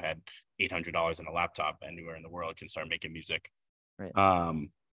anyone who had $800 in a laptop anywhere in the world can start making music. Right.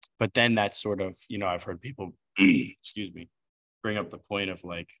 But then that's sort of, I've heard people, excuse me, bring up the point of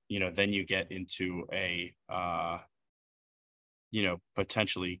like, then you get into a,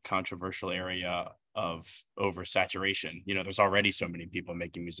 potentially controversial area of oversaturation. You know, there's already so many people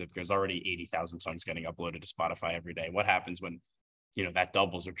making music. There's already 80,000 songs getting uploaded to Spotify every day. What happens when, you know, that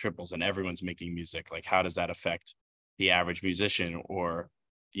doubles or triples and everyone's making music? Like, how does that affect the average musician, or,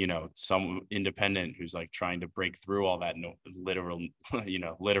 you know, some independent who's like trying to break through all that literal, you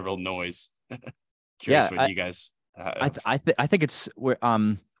know, literal noise? Curious what you guys. I think it's where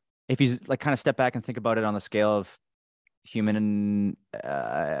if you like kind of step back and think about it on the scale of human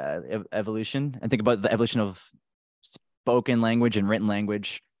evolution, and think about the evolution of spoken language and written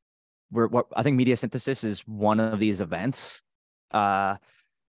language, what I think media synthesis is one of these events. And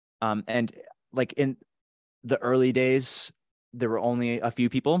like in the early days, there were only a few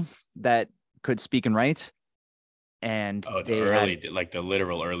people that could speak and write, and like the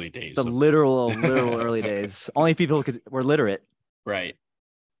literal early days, the literal early days. Only people were literate, right?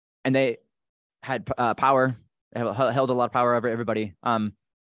 And they had power. They held a lot of power over everybody.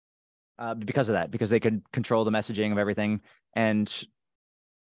 Because of that, because they could control the messaging of everything. And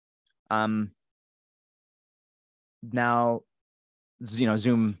now, you know,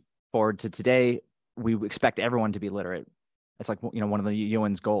 zoom forward to today, we expect everyone to be literate. It's like, you know, one of the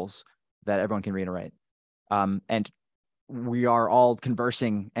UN's goals, that everyone can read and write. And we are all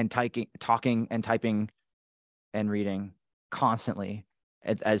conversing and talking and typing and reading constantly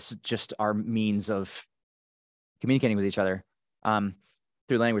as just our means of communicating with each other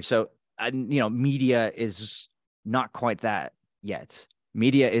through language. So, you know, media is not quite that yet.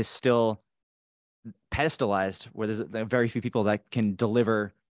 Media is still pedestalized, where there's very few people that can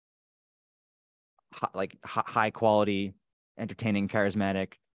deliver high quality, entertaining,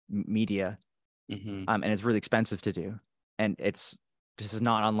 charismatic media. And it's really expensive to do. And this is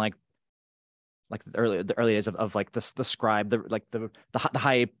not unlike like the early days of like the scribe, the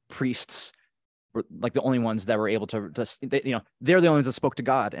high priests were like the only ones that were able to you know, they're the only ones that spoke to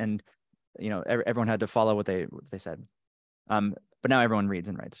God, and you know, everyone had to follow what they said. But now everyone reads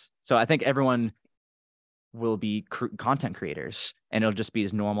and writes. So I think everyone will be content creators, and it'll just be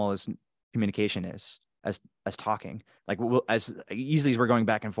as normal as communication is, as talking. Like as easily as we're going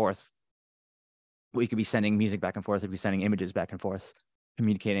back and forth, we could be sending music back and forth, we could be sending images back and forth,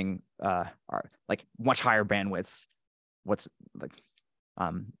 communicating our like much higher bandwidth. What's like,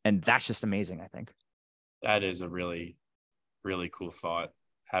 and that's just amazing. I think that is a really, really cool thought.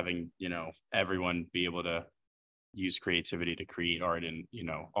 Having, you know, everyone be able to use creativity to create art in, you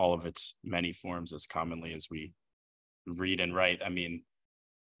know, all of its many forms as commonly as we read and write. I mean,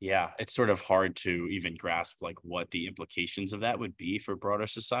 yeah, it's sort of hard to even grasp like what the implications of that would be for broader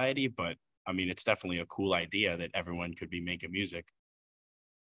society. But I mean, it's definitely a cool idea that everyone could be making music.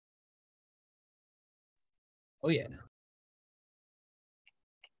 Oh, yeah.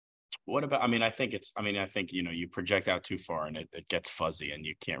 What about, I think, you know, you project out too far and it gets fuzzy and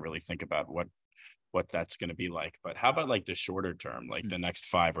you can't really think about what that's going to be like. But how about like the shorter term, like the next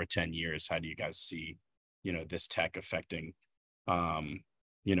 5 or 10 years? How do you guys see, you know, this tech affecting,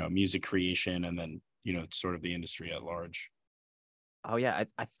 you know, music creation, and then, you know, sort of the industry at large? Oh yeah,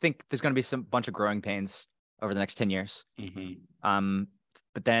 I think there's going to be some bunch of growing pains over the next 10 years.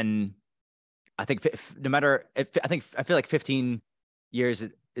 But then I think I feel like 15 years,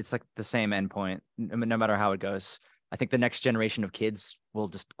 it's like the same endpoint, no matter how it goes. I think the next generation of kids will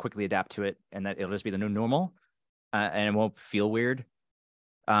just quickly adapt to it, and that it'll just be the new normal, and it won't feel weird.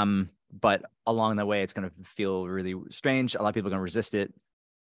 But along the way, it's going to feel really strange. A lot of people are going to resist it.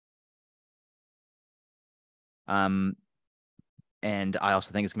 And I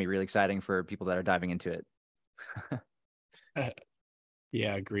also think it's going to be really exciting for people that are diving into it.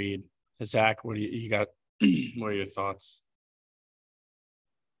 Yeah, agreed. Zach, what do you got? What are your thoughts?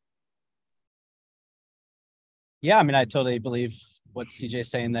 Yeah, I mean, I totally believe what CJ's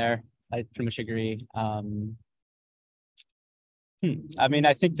saying there. I pretty much agree. I mean,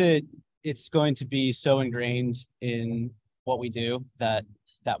 I think that it's going to be so ingrained in what we do that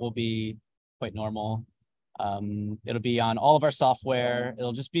will be quite normal. It'll be on all of our software.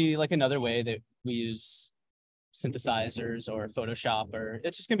 It'll just be like another way that we use synthesizers or Photoshop, or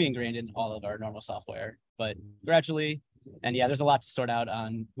it's just gonna be ingrained in all of our normal software, but gradually. And yeah, there's a lot to sort out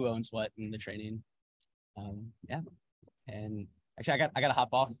on who owns what in the training. Yeah, and actually I got to hop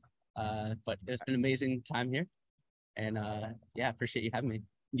off, but it's been an amazing time here, and yeah, appreciate you having me.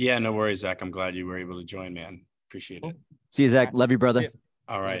 Yeah, no worries, Zach. I'm glad you were able to join, man. Appreciate it. See you, Zach. Love you, brother.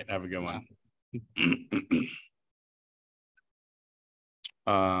 All right, have a good one.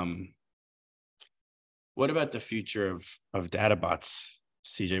 What about the future of Dadabots,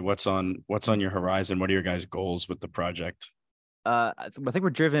 CJ? What's on your horizon? What are your guys' goals with the project? I think we're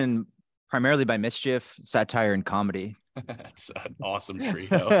driven primarily by mischief, satire, and comedy. That's an awesome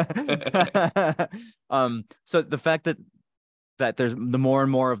trio. So the fact that there's the more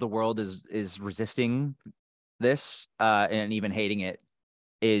and more of the world is resisting this and even hating it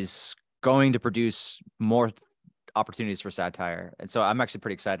is going to produce more opportunities for satire. And so I'm actually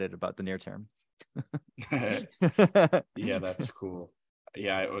pretty excited about the near term. Yeah, that's cool.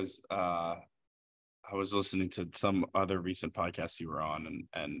 Yeah, it was I was listening to some other recent podcasts you were on,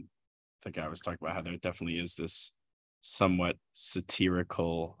 and the guy was talking about how there definitely is this somewhat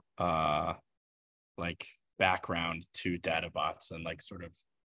satirical like background to Dadabots, and like sort of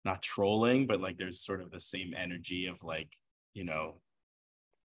not trolling, but like there's sort of the same energy of like, you know,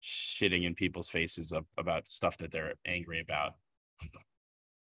 shitting in people's faces about stuff that they're angry about.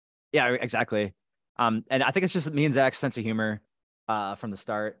 Yeah, exactly. And I think it's just me and Zach's sense of humor from the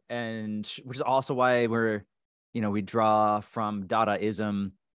start, and which is also why we draw from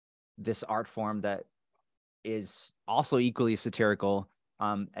Dadaism, this art form that is also equally satirical,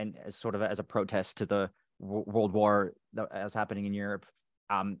 and as sort of as a protest to the World War that was happening in Europe,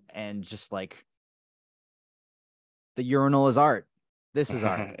 and just like the urinal is art. This is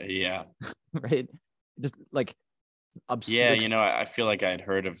art, Yeah. right? Just like Yeah, I feel like I had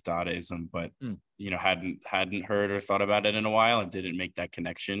heard of Dadaism, but hadn't heard or thought about it in a while, and didn't make that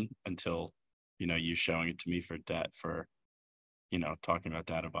connection until you showing it to me for talking about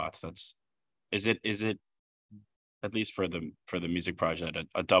Dadabots. Is it at least for the music project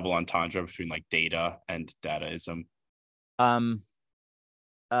a double entendre between like data and Dadaism? No,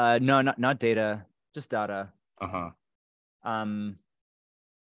 not data, just data.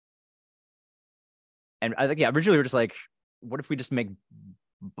 And I think originally we were just like, what if we just make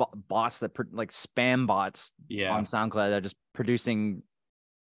bots that like spam bots on SoundCloud that are just producing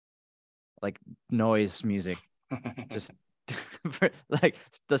like noise music, just like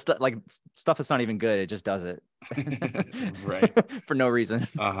the stuff that's not even good. It just does it, right, for no reason.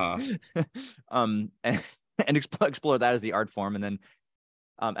 And explore that as the art form, and then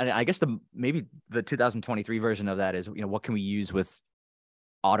and I guess maybe the 2023 version of that is what can we use with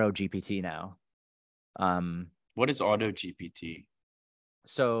Auto GPT now? What is Auto GPT?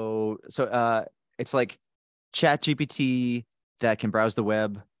 So it's like Chat GPT that can browse the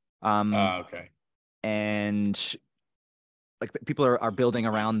web. Okay. And like people are building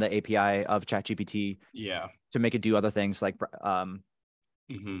around the API of Chat GPT. Yeah. To make it do other things like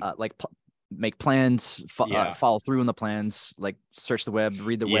make plans, follow through on the plans, like search the web,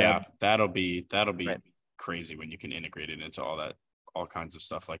 read the web. Yeah, that'll be right. Crazy when you can integrate it into all kinds of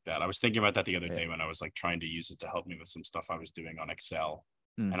stuff like that. I was thinking about that the other day when I was like trying to use it to help me with some stuff I was doing on Excel.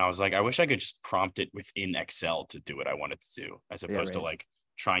 And I was like, I wish I could just prompt it within Excel to do what I wanted to do, as opposed to like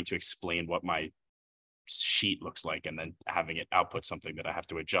trying to explain what my sheet looks like and then having it output something that I have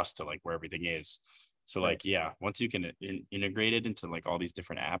to adjust to like where everything is. So like, once you can integrate it into like all these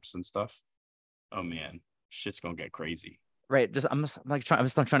different apps and stuff, oh man, shit's gonna get crazy. Right. I'm trying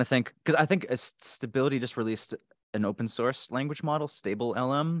to think, because I think Stability just released an open source language model, Stable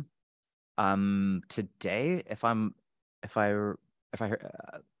LM, today. If I heard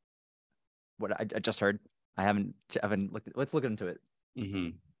what I just heard, I haven't looked. Let's look into it.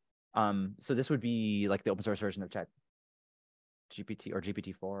 So this would be like the open source version of Chat GPT or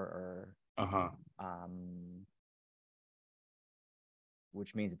GPT-4 or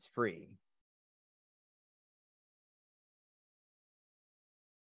which means it's free.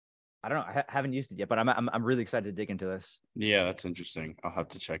 I don't know. I haven't used it yet, but I'm really excited to dig into this. Yeah, that's interesting. I'll have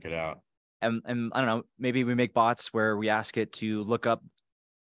to check it out. And I don't know, maybe we make bots where we ask it to look up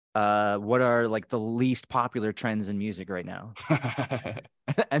what are like the least popular trends in music right now.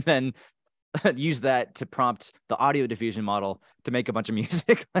 And then use that to prompt the audio diffusion model to make a bunch of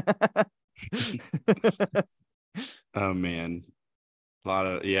music. Oh man. A lot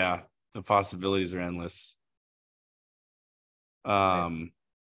of the possibilities are endless.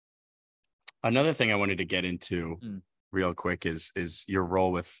 Another thing I wanted to get into real quick is your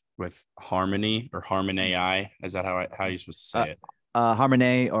role with Harmony or Harmon AI. Is that how you're supposed to say it?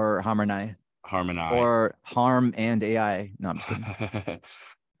 Harmony or Harmony? Harmony. Or Harm and AI. No, I'm just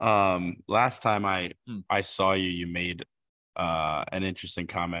kidding. Last time I saw you made an interesting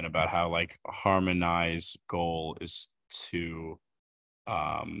comment about how like Harmony's goal is to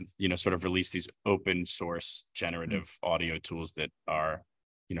sort of release these open source generative audio tools that are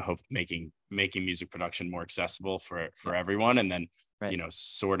making music production more accessible for everyone, and then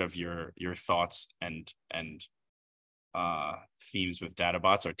sort of your thoughts and themes with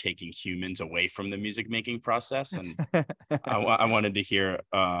Dadabots are taking humans away from the music making process, and I wanted to hear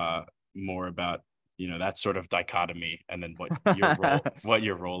more about that sort of dichotomy, and then what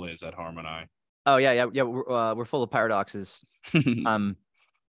your role is at Harmony. Oh yeah. We're full of paradoxes. Um,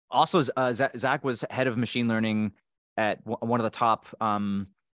 Also, Zach was head of machine learning at one of the top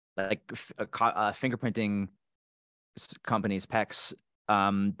fingerprinting companies, PEX,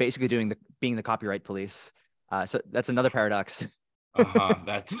 basically being the copyright police. So that's another paradox.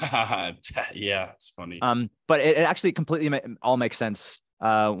 That's yeah, it's funny. But it actually completely all makes sense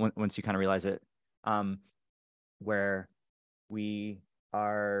once you kind of realize it. Where we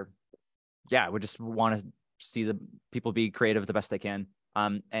are, yeah, we just want to see the people be creative the best they can.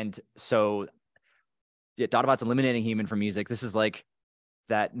 And so yeah, Dadabots eliminating human from music. This is like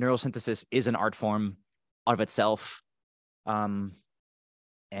that neural synthesis is an art form out of itself. And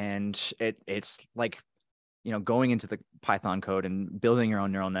it's like, going into the Python code and building your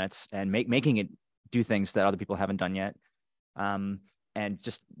own neural nets and making it do things that other people haven't done yet. And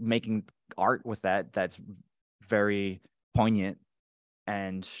just making art with that's very poignant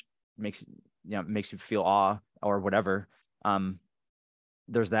and makes you feel awe or whatever.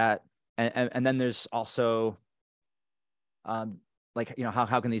 There's that, and then there's also like,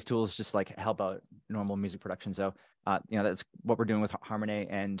 how can these tools just like help out normal music production? So that's what we're doing with Harmony.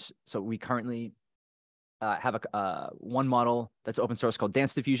 And so we currently have a one model that's open source called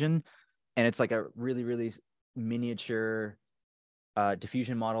Dance Diffusion, and it's like a really, really miniature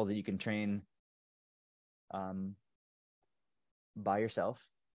diffusion model that you can train by yourself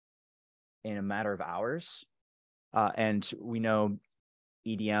in a matter of hours. And we know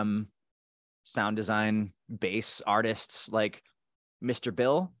EDM, sound design, bass artists like Mr.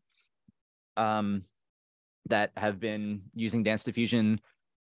 Bill that have been using Dance Diffusion.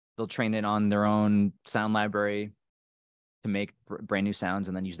 They'll train it on their own sound library to make brand new sounds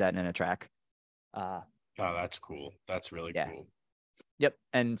and then use that in a track. Oh, that's cool. That's really cool. Yep.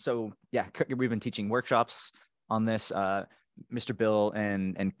 And so, yeah, we've been teaching workshops on this. Mr. Bill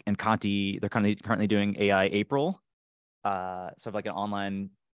and Conti, they're currently doing AI April. So like an online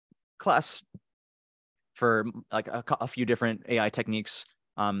class for like a few different AI techniques.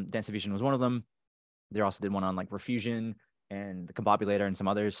 Dance Diffusion was one of them. They also did one on like Refusion and the Combobulator and some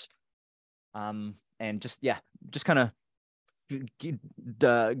others. And just kind of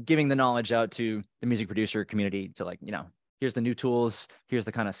giving the knowledge out to the music producer community to like, here's the new tools, here's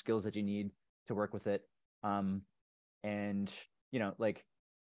the kind of skills that you need to work with it. And like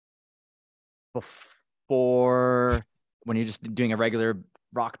before, when you're just doing a regular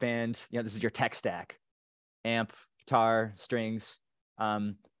rock band, this is your tech stack: amp, guitar, strings.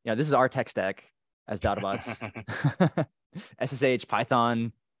 This is our tech stack as Dadabots. SSH,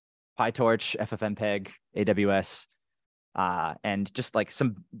 Python, PyTorch, FFmpeg, AWS, and just like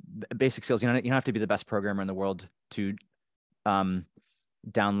some basic skills. You don't have to be the best programmer in the world to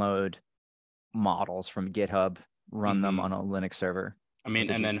download models from GitHub, run them on a Linux server. I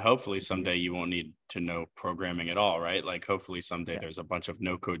mean, and then hopefully someday you won't need to know programming at all, right? Like hopefully someday there's a bunch of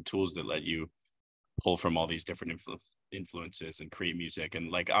no-code tools that let you pull from all these different influences and create music.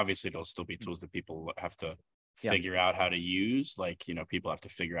 And like obviously there'll still be tools that people have to figure out how to use. Like, people have to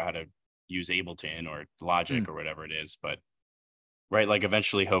figure out how to use Ableton or Logic or whatever it is. But right, like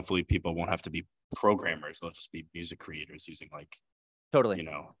eventually, hopefully people won't have to be programmers. They'll just be music creators using like totally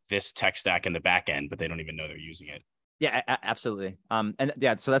this tech stack in the back end, but they don't even know they're using it. Yeah, absolutely. And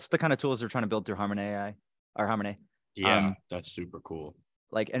yeah, so that's the kind of tools we're trying to build through Harmony AI or Harmony. Yeah, that's super cool.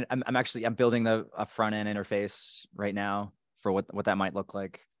 Like, and I'm building a front end interface right now for what that might look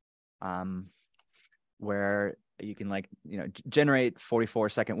like, where you can like generate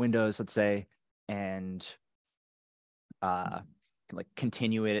 44-second windows, let's say, and like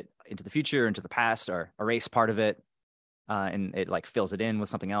continue it into the future, into the past, or erase part of it, and it like fills it in with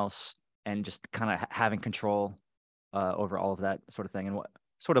something else, and just kind of having control over all of that sort of thing, and what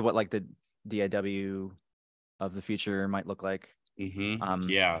like the DAW of the future might look like.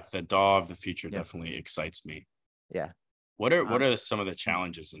 Yeah, the DAW of the future definitely excites me. Yeah. What are some of the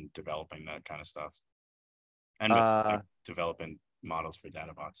challenges in developing that kind of stuff, and with like, developing models for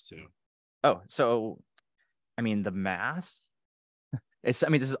Dadabots too? Oh, so I mean the math. This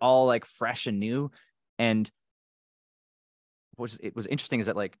is all like fresh and new, and what was interesting is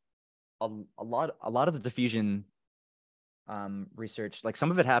that like a lot of the diffusion research, like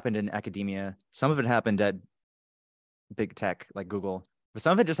some of it happened in academia, some of it happened at big tech like Google, but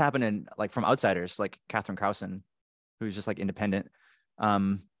some of it just happened in like from outsiders like Catherine Krausen, who's just like independent.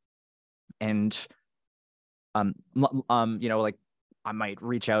 Like I might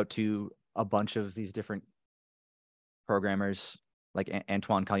reach out to a bunch of these different programmers like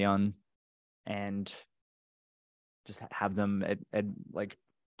Antoine Callon and just have them like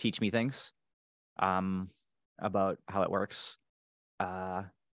teach me things about how it works.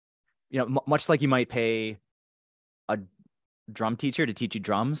 much like you might pay a drum teacher to teach you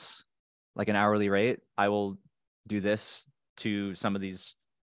drums, like an hourly rate, I will do this to some of these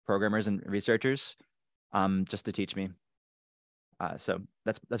programmers and researchers, just to teach me. So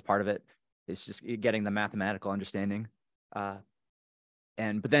that's part of it. It's just getting the mathematical understanding. But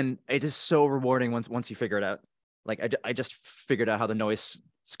then it is so rewarding once you figure it out. Like I just figured out how the noise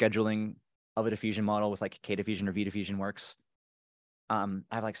scheduling of a diffusion model with like K diffusion or V diffusion works. I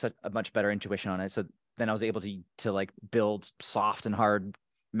have like such a much better intuition on it. So then I was able to like build soft and hard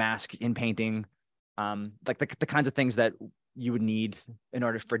mask in painting, like the kinds of things that you would need in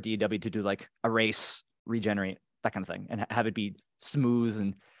order for DAW to do like erase, regenerate, that kind of thing, and have it be smooth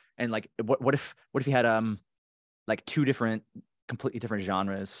and like what if you had like two completely different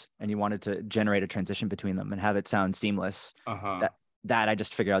genres and you wanted to generate a transition between them and have it sound seamless. That I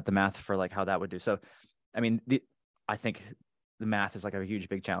just figured out the math for like how that would do. So I mean, I think the math is like a huge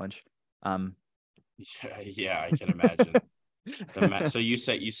big challenge. Yeah, I can imagine. So you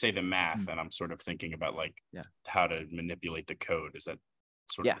say the math, and I'm sort of thinking about like how to manipulate the code. Is that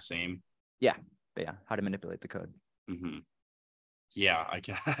sort of the same? Yeah, how to manipulate the code. Yeah, I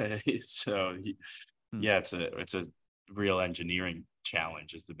can. So yeah, it's a real engineering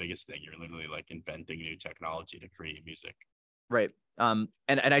challenge is the biggest thing. You're literally like inventing new technology to create music. Right. And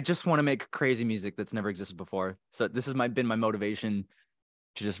I just want to make crazy music that's never existed before. So this has been my motivation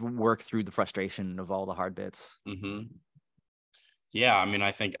to just work through the frustration of all the hard bits. Yeah, I mean,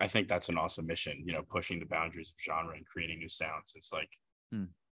 I think that's an awesome mission, pushing the boundaries of genre and creating new sounds. It's like,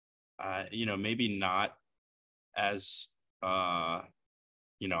 maybe not as, I'm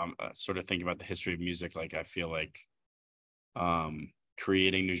sort of thinking about the history of music. Like, I feel like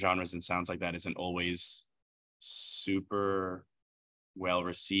creating new genres and sounds like that isn't always super well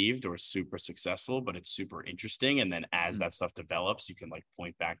received or super successful, but it's super interesting. And then as that stuff develops, you can like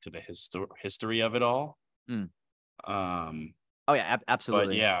point back to the history of it all. Oh yeah,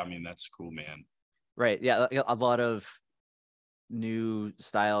 absolutely. But yeah, I mean, that's cool, man. Right. Yeah, a lot of new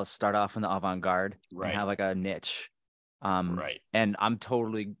styles start off in the avant-garde and have like a niche. Right. And I'm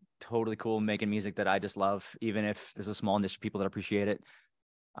totally cool making music that I just love, even if there's a small niche of people that appreciate it.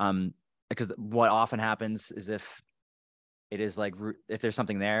 Because what often happens is if there's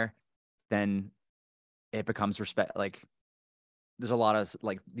something there, then it becomes respect. Like there's a lot of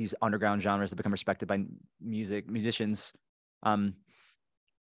like these underground genres that become respected by musicians in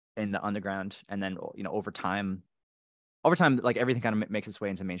the underground, and then over time like everything kind of makes its way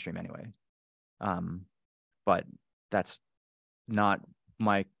into mainstream anyway. But that's not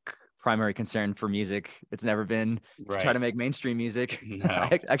my primary concern for music. It's never been to try to make mainstream music. No.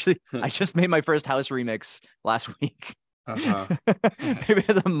 I just made my first house remix last week. Maybe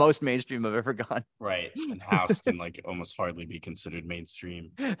the most mainstream I've ever gone. Right. And house can like almost hardly be considered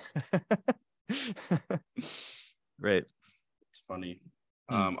mainstream. Right. It's funny.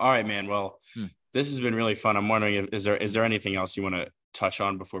 All right, man. Well, this has been really fun. I'm wondering is there anything else you want to touch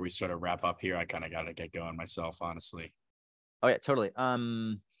on before we sort of wrap up here? I kind of got to get going myself, honestly. Oh yeah, totally.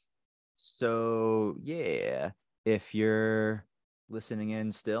 So yeah, if you're listening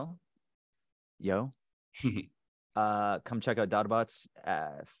in still, come check out Dadabots.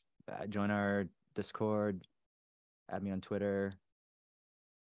 Join our Discord. Add me on Twitter.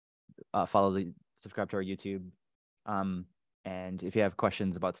 Subscribe to our YouTube. And if you have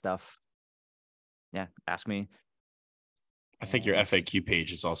questions about stuff, ask me. I think your FAQ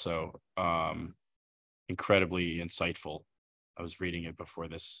page is also incredibly insightful. I was reading it before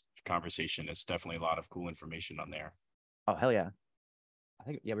this conversation. It's definitely a lot of cool information on there. Oh, hell yeah. I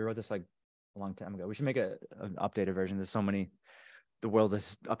think, we wrote this like a long time ago. We should make an updated version. There's so many, the world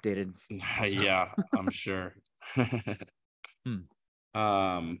is updated. Yeah, I'm sure.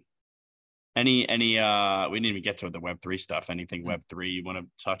 Any we didn't even get to the Web3 stuff. Anything Web3 you want to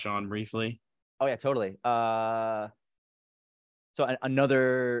touch on briefly? Oh yeah, totally. So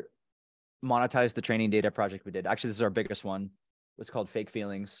another monetize the training data project we did. Actually, this is our biggest one. It was called Fake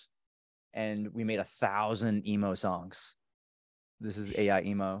Feelings, and we made 1,000 emo songs. This is AI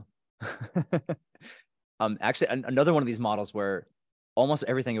emo. Actually, another one of these models where almost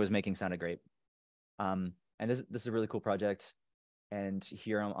everything it was making sounded great. And this is a really cool project. And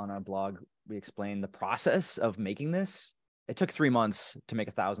here on our blog, we explain the process of making this. It took 3 months to make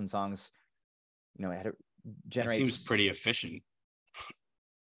 1,000 songs. I had to generate. It seems pretty efficient.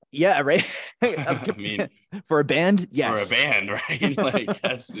 Yeah, right. I mean, for a band, yes. For a band, right? Like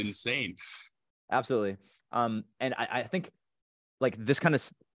that's insane. Absolutely. And I think like this kind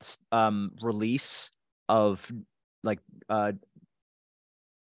of release of like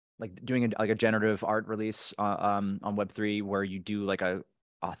doing a generative art release on Web3 where you do like a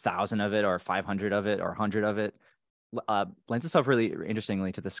 1,000 of it or 500 of it or 100 of it lends itself really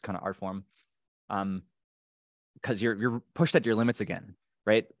interestingly to this kind of art form, because you're pushed at your limits again,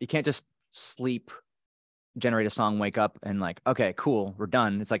 right? You can't just sleep, generate a song, wake up, and like, okay, cool, we're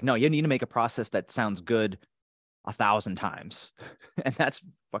done. It's like, no, you need to make a process that sounds good 1,000 times, and that's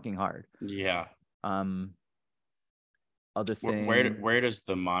fucking hard. Yeah. Other thing, where does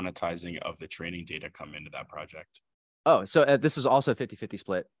the monetizing of the training data come into that project? Oh, so this was also a 50-50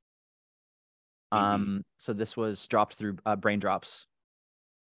 split. So this was dropped through Braindrops.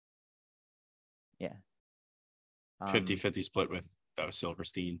 Yeah. 50-50 split with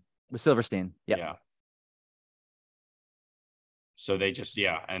Silverstein. With Silverstein. Yep. Yeah. So they just,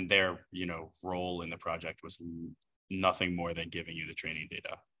 and their, role in the project was nothing more than giving you the training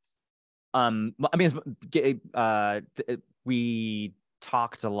data. I mean, we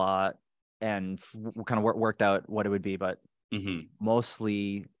talked a lot and kind of worked out what it would be, but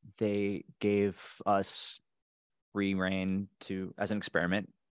mostly they gave us free reign as an experiment.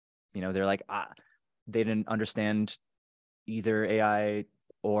 They're like, they didn't understand either AI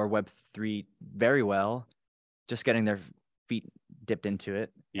or Web3 very well, just getting their feet dipped into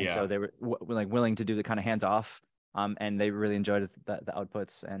it. And so they were willing to do the kind of hands off. And they really enjoyed the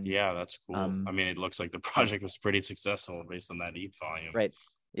outputs. And yeah, that's cool. I mean, it looks like the project was pretty successful based on that ETH volume. Right.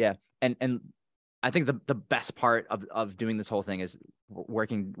 Yeah. And I think the best part of doing this whole thing is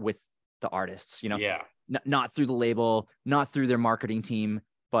working with the artists, not through the label, not through their marketing team,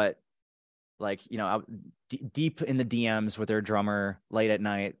 but like, out deep in the DMs with their drummer late at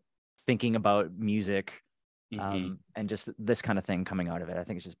night, thinking about music, and just this kind of thing coming out of it. I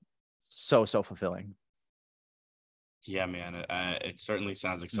think it's just so fulfilling. Yeah, man, it certainly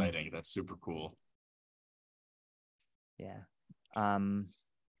sounds exciting. That's super cool. Yeah.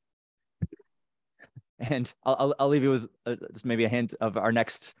 And I'll leave you with just maybe a hint of our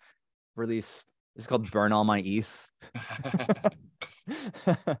next release. It's called Burn All My ETH.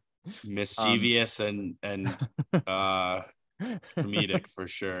 Mischievous and comedic for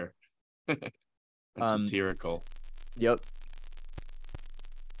sure. And satirical. Yep.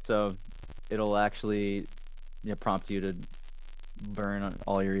 So it'll actually prompt you to burn on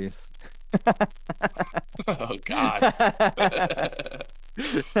all your ETH. Oh God.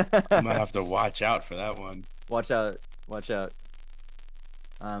 I'm gonna have to watch out for that one. Watch out. So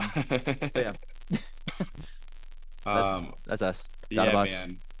yeah. That's us. Dadabots. Yeah,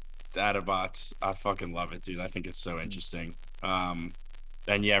 man. Dadabots. I fucking love it, dude. I think it's so interesting. And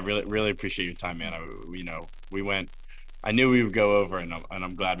yeah, really appreciate your time, man. I knew we would go over, and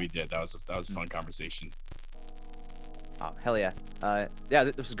I'm glad we did. That was a fun conversation. Oh, hell yeah. Yeah,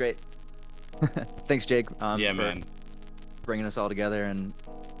 this was great. Thanks, Jake. Yeah, man. Bringing us all together and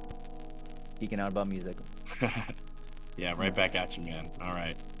geeking out about music. Yeah, right back at you, man. All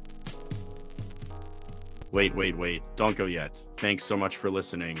right. Wait. Don't go yet. Thanks so much for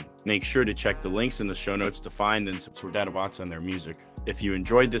listening. Make sure to check the links in the show notes to find and support Dadabots and their music. If you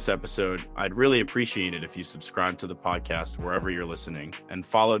enjoyed this episode, I'd really appreciate it if you subscribe to the podcast wherever you're listening and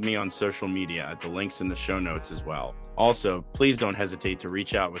followed me on social media at the links in the show notes as well. Also, please don't hesitate to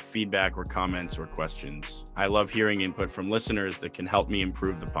reach out with feedback or comments or questions. I love hearing input from listeners that can help me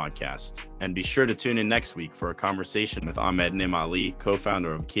improve the podcast. And be sure to tune in next week for a conversation with Ahmed Nim Ali,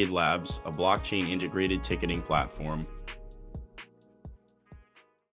 co-founder of Kid Labs, a blockchain integrated ticketing platform.